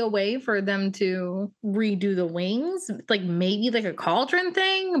will be a way for them to redo the wings, maybe a cauldron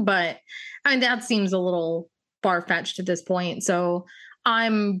thing, but that seems a little far-fetched at this point. So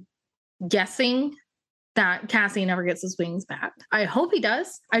I'm guessing that Cassie never gets his wings back. I hope he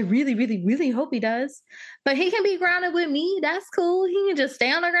does. I really, really, really hope he does. But he can be grounded with me. That's cool. He can just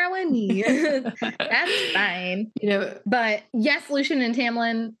stay on the ground with me. That's fine. But yes, Lucian and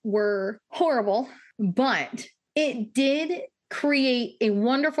Tamlin were horrible, but it did create a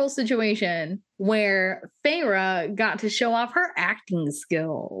wonderful situation where Feyre got to show off her acting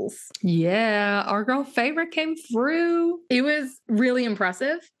skills. Yeah, our girl Feyre came through. It was really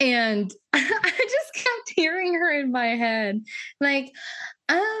impressive. And I just kept hearing her in my head. Like,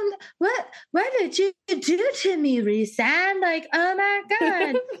 what did you do to me, Rhysand? Like, oh my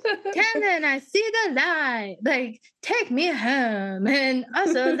God. Tamlin, I see the light. Like, take me home. And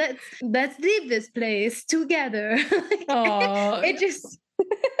also let's leave this place together. It just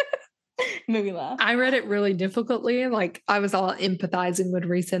made me laugh. I read it really difficultly. Like, I was all empathizing with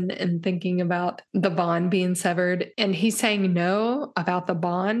Rhysand and thinking about the bond being severed. And he's saying no about the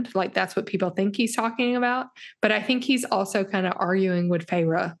bond. Like, that's what people think he's talking about. But I think he's also kind of arguing with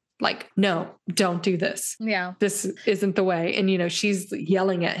Feyre. Like, no, don't do this. Yeah. This isn't the way. And, she's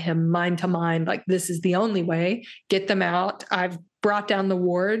yelling at him mind to mind, like, this is the only way. Get them out. I've brought down the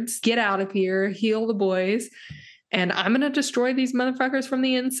wards. Get out of here. Heal the boys. And I'm going to destroy these motherfuckers from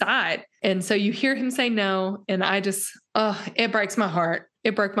the inside. And so you hear him say no. And I just, it breaks my heart.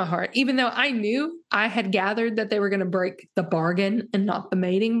 It broke my heart. Even though I knew I had gathered that they were going to break the bargain and not the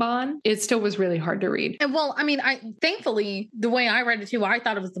mating bond, it still was really hard to read. And well, I mean, thankfully, the way I read it too, I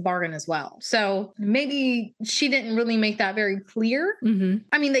thought it was the bargain as well. So maybe she didn't really make that very clear. Mm-hmm.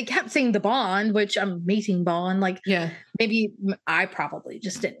 I mean, they kept saying the bond, which mating bond. Like, yeah, maybe I probably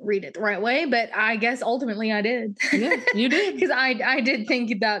just didn't read it the right way, but I guess ultimately I did. Yeah, you did. Because I did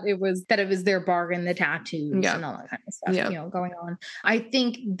think that it was their bargain, the tattoos and all that kind of stuff, going on. I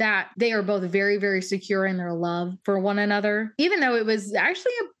think that they are both very, very secure in their love for one another, even though it was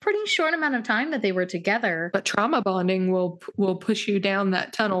actually a pretty short amount of time that they were together. But trauma bonding will push you down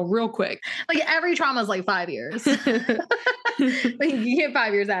that tunnel real quick. Like, every trauma is like 5 years. Like, you get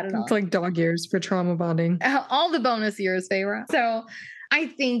 5 years out of it. It's like dog years for trauma bonding. All the bonus years, Feyre. So I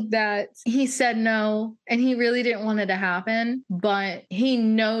think that he said no, and he really didn't want it to happen, but he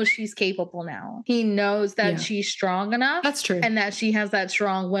knows she's capable now. He knows that she's strong enough. That's true. And that she has that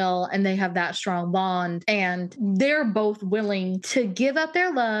strong will, and they have that strong bond, and they're both willing to give up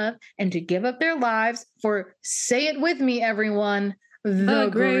their love and to give up their lives for, say it with me, everyone, the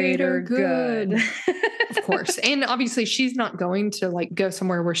greater good. Of course. And obviously she's not going to go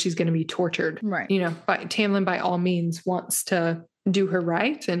somewhere where she's going to be tortured. Right. Tamlin by all means wants to do her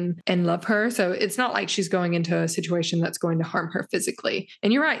right and love her. So it's not like she's going into a situation that's going to harm her physically.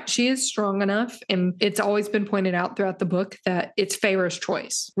 And you're right. She is strong enough. And it's always been pointed out throughout the book that it's Feyre's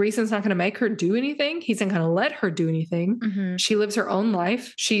choice. Rhysand's not going to make her do anything. He's not going to let her do anything. Mm-hmm. She lives her own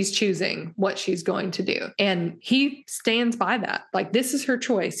life. She's choosing what she's going to do. And he stands by that. Like, this is her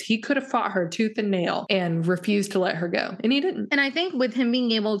choice. He could have fought her tooth and nail and refused to let her go. And he didn't. And I think with him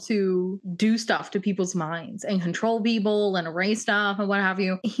being able to do stuff to people's minds and control people and erase stuff and what have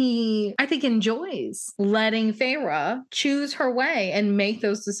you, he, I think, enjoys letting Feyre choose her way and make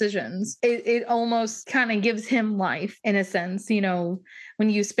those decisions. It almost kind of gives him life in a sense, when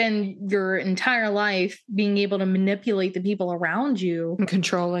you spend your entire life being able to manipulate the people around you. And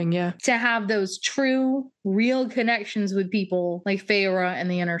controlling, yeah. To have those true, real connections with people like Feyre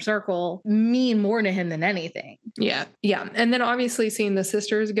and the inner circle mean more to him than anything. Yeah. Yeah. And then obviously seeing the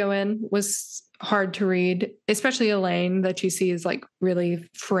sisters go in was hard to read, especially Elaine, that you see is really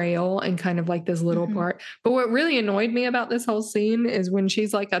frail and kind of like this little part. But what really annoyed me about this whole scene is when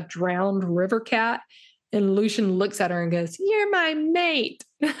she's like a drowned river cat and Lucian looks at her and goes, "You're my mate."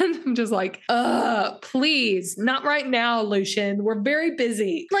 And I'm just like, please, not right now, Lucian. We're very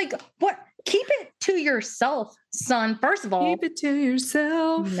busy. Like, what? Keep it to yourself, son. First of all, keep it to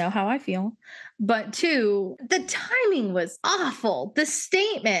yourself. You know how I feel. But two, the timing was awful. The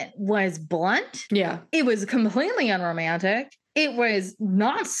statement was blunt. Yeah. It was completely unromantic. It was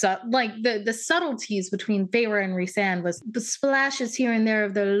not the subtleties between Feyre and Rhysand was the splashes here and there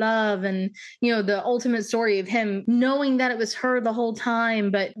of their love, and the ultimate story of him knowing that it was her the whole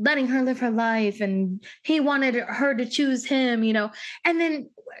time, but letting her live her life, and he wanted her to choose him, and then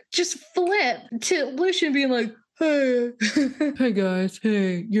just flip to Lucian being like, "Hey, hey guys,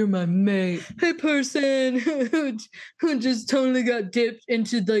 hey, you're my mate. Hey person who just totally got dipped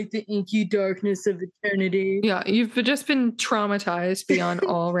into the inky darkness of eternity." Yeah, you've just been traumatized beyond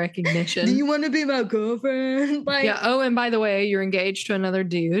all recognition. Do you want to be my girlfriend? Yeah. Oh, and by the way, you're engaged to another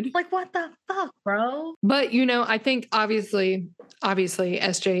dude. Like, what the fuck, bro? But, you know, I think obviously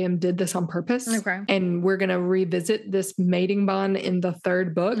SJM did this on purpose. Okay. And we're going to revisit this mating bond in the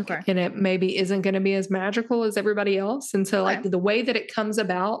third book. Okay. And it maybe isn't going to be as magical as everybody else. And so like the way that it comes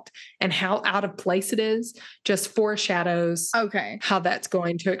about and how out of place it is just foreshadows how that's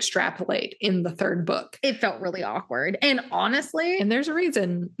going to extrapolate in the third book. It felt really awkward. And honestly, and there's a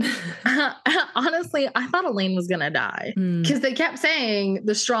reason. Honestly, I thought Elaine was going to die because they kept saying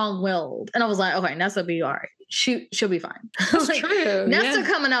the strong-willed. And I was like, okay, Nessa will be all right. She'll be fine. That's like, true. Nessa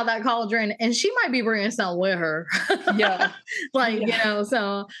coming out that cauldron and she might be bringing something with her. Yeah. You know,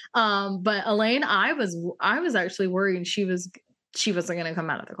 so, but Elaine, I was actually worried she wasn't going to come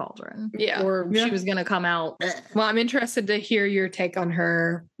out of the cauldron. Yeah. Or she was going to come out. Well, I'm interested to hear your take on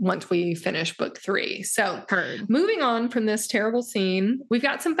her once we finish book 3. So moving on from this terrible scene, we've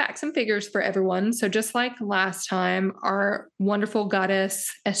got some facts and figures for everyone. So just like last time, our wonderful goddess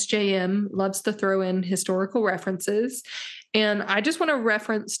SJM loves to throw in historical references. And I just want to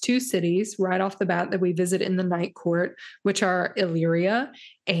reference 2 cities right off the bat that we visit in the Night Court, which are Illyria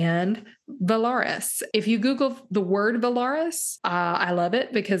and Valaris. If you Google the word Valaris, I love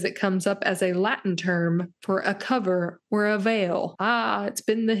it because it comes up as a Latin term for a cover or a veil. It's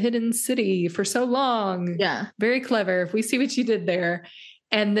been the hidden city for so long. Yeah. Very clever. If we see what you did there.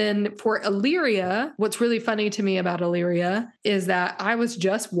 And then for Illyria, what's really funny to me about Illyria is that I was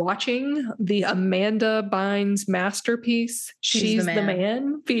just watching the Amanda Bynes masterpiece, She's the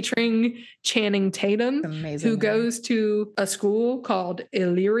Man, featuring Channing Tatum, who goes to a school called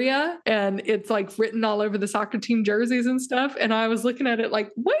Illyria. And it's like written all over the soccer team jerseys and stuff. And I was looking at it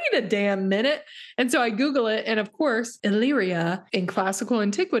like, wait a damn minute. And so I Google it. And of course, Illyria in classical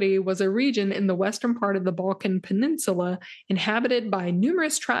antiquity was a region in the western part of the Balkan Peninsula inhabited by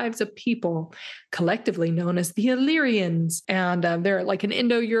numerous tribes of people, collectively known as the Illyrians. And they're like an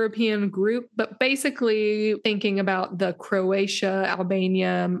Indo-European group, but basically thinking about the Croatia,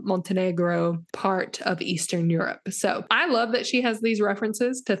 Albania, Montenegro part of Eastern Europe. So I love that she has these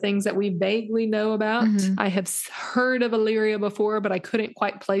references to things that we vaguely know about. I have heard of Illyria before, but I couldn't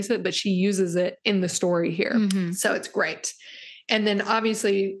quite place it, but she uses it in the story here. So it's great. And then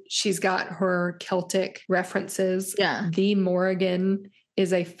obviously she's got her Celtic references. Yeah. The Morrigan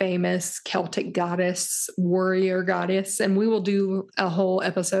is a famous Celtic goddess, warrior goddess. And we will do a whole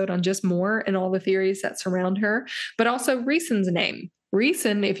episode on just Mor and all the theories that surround her, but also Rhysand's name.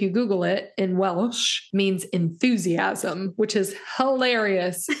 Rhysand, if you Google it in Welsh, means enthusiasm, which is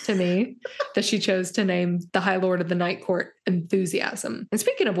hilarious to me that she chose to name the High Lord of the Night Court Enthusiasm. And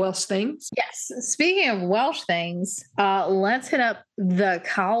speaking of Welsh things. Yes. Speaking of Welsh things, let's hit up the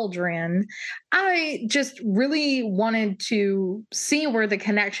cauldron. I just really wanted to see where the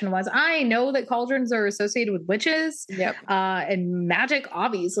connection was. I know that cauldrons are associated with witches. Yep. And magic.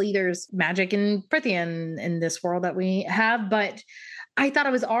 Obviously, there's magic in Prythian in this world that we have, but I thought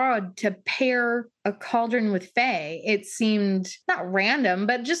it was odd to pair a cauldron with fae. It seemed not random,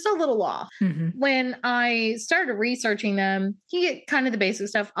 but just a little off. When I started researching them, you get kind of the basic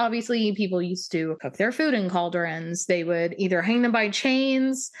stuff. Obviously, people used to cook their food in cauldrons. They would either hang them by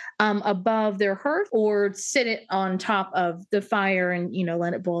chains above their hearth or sit it on top of the fire and, you know,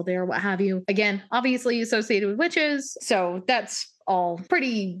 let it boil there, what have you. Again, obviously associated with witches. So that's all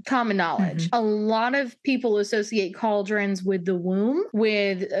pretty common knowledge. A lot of people associate cauldrons with the womb,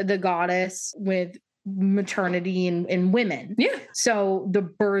 with the goddess, with maternity and women. Yeah. So the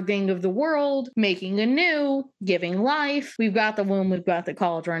birthing of the world, making anew, giving life. We've got the womb, we've got the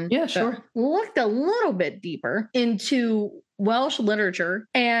cauldron. Yeah, sure. So looked a little bit deeper into Welsh literature,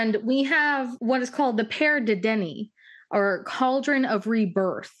 and we have what is called the Per Dydeni, or cauldron of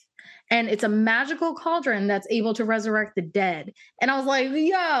rebirth. And it's a magical cauldron that's able to resurrect the dead. And I was like,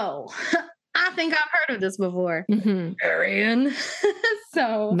 yo, I think I've heard of this before. Arian.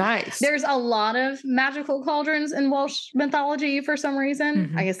 So nice. There's a lot of magical cauldrons in Welsh mythology for some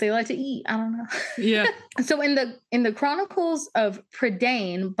reason. I guess they like to eat. I don't know. Yeah. So in the Chronicles of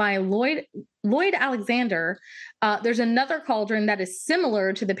Prydain by Lloyd Alexander, there's another cauldron that is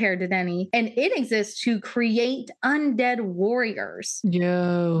similar to the Per Dydeni, and it exists to create undead warriors.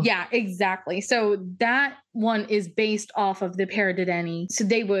 Yeah, exactly. So that one is based off of the Per Dydeni. So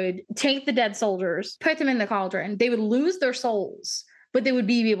they would take the dead soldiers, put them in the cauldron. They would lose their souls, but they would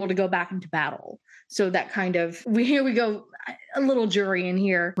be able to go back into battle. So that kind of, here we go, a little jury in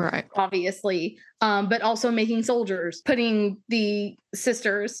here, right? Obviously, but also making soldiers, putting the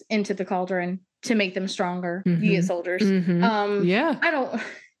sisters into the cauldron to make them stronger. You get soldiers. Yeah.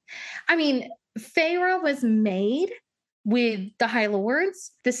 I mean, Feyre was made with the High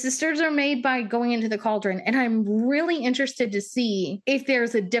Lords, the sisters are made by going into the cauldron. And I'm really interested to see if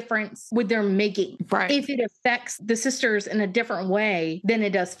there's a difference with their making. Right. If it affects the sisters in a different way than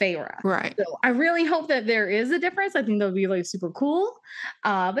it does Feyre. Right. So I really hope that there is a difference. I think that would be like super cool.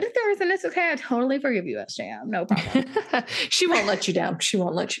 But if there isn't, it's okay. I totally forgive you, SJM. No problem. She won't let you down. She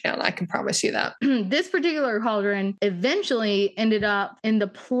won't let you down. I can promise you that. This particular cauldron eventually ended up in the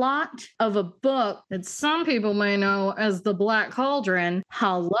plot of a book that some people may know as The Black Cauldron.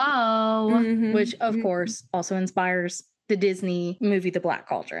 Hello, which of course also inspires the Disney movie The Black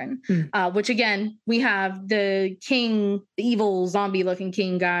Cauldron, which again, we have the king, the evil zombie looking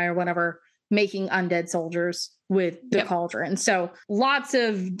king guy or whatever, making undead soldiers with the cauldron. So lots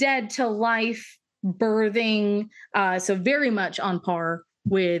of dead to life birthing. So very much on par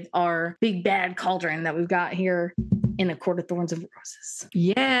with our big bad cauldron that we've got here in A Court of Thorns and Roses.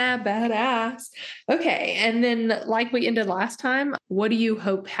 Yeah, badass. Okay. And then like we ended last time, what do you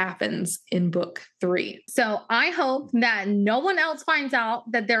hope happens in book 3? So I hope that no one else finds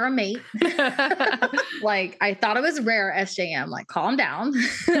out that they're a mate. Like, I thought it was rare, SJM. Like, calm down.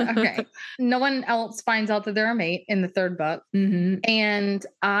 Okay. No one else finds out that they're a mate in the 3rd book. And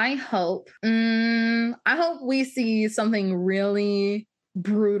I hope we see something really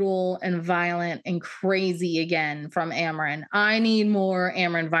brutal and violent and crazy again from Amren. I need more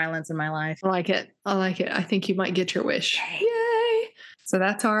Amren violence in my life. I like it. I think you might get your wish. Yay! So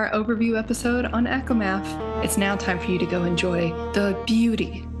that's our overview episode on ACOMAF. It's now time for you to go enjoy the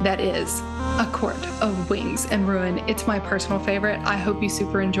beauty that is A Court of Wings and Ruin. It's my personal favorite. I hope you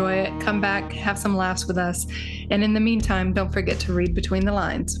super enjoy it. Come back, have some laughs with us. And in the meantime, don't forget to read between the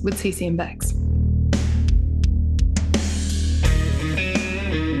lines with Cece and Bex.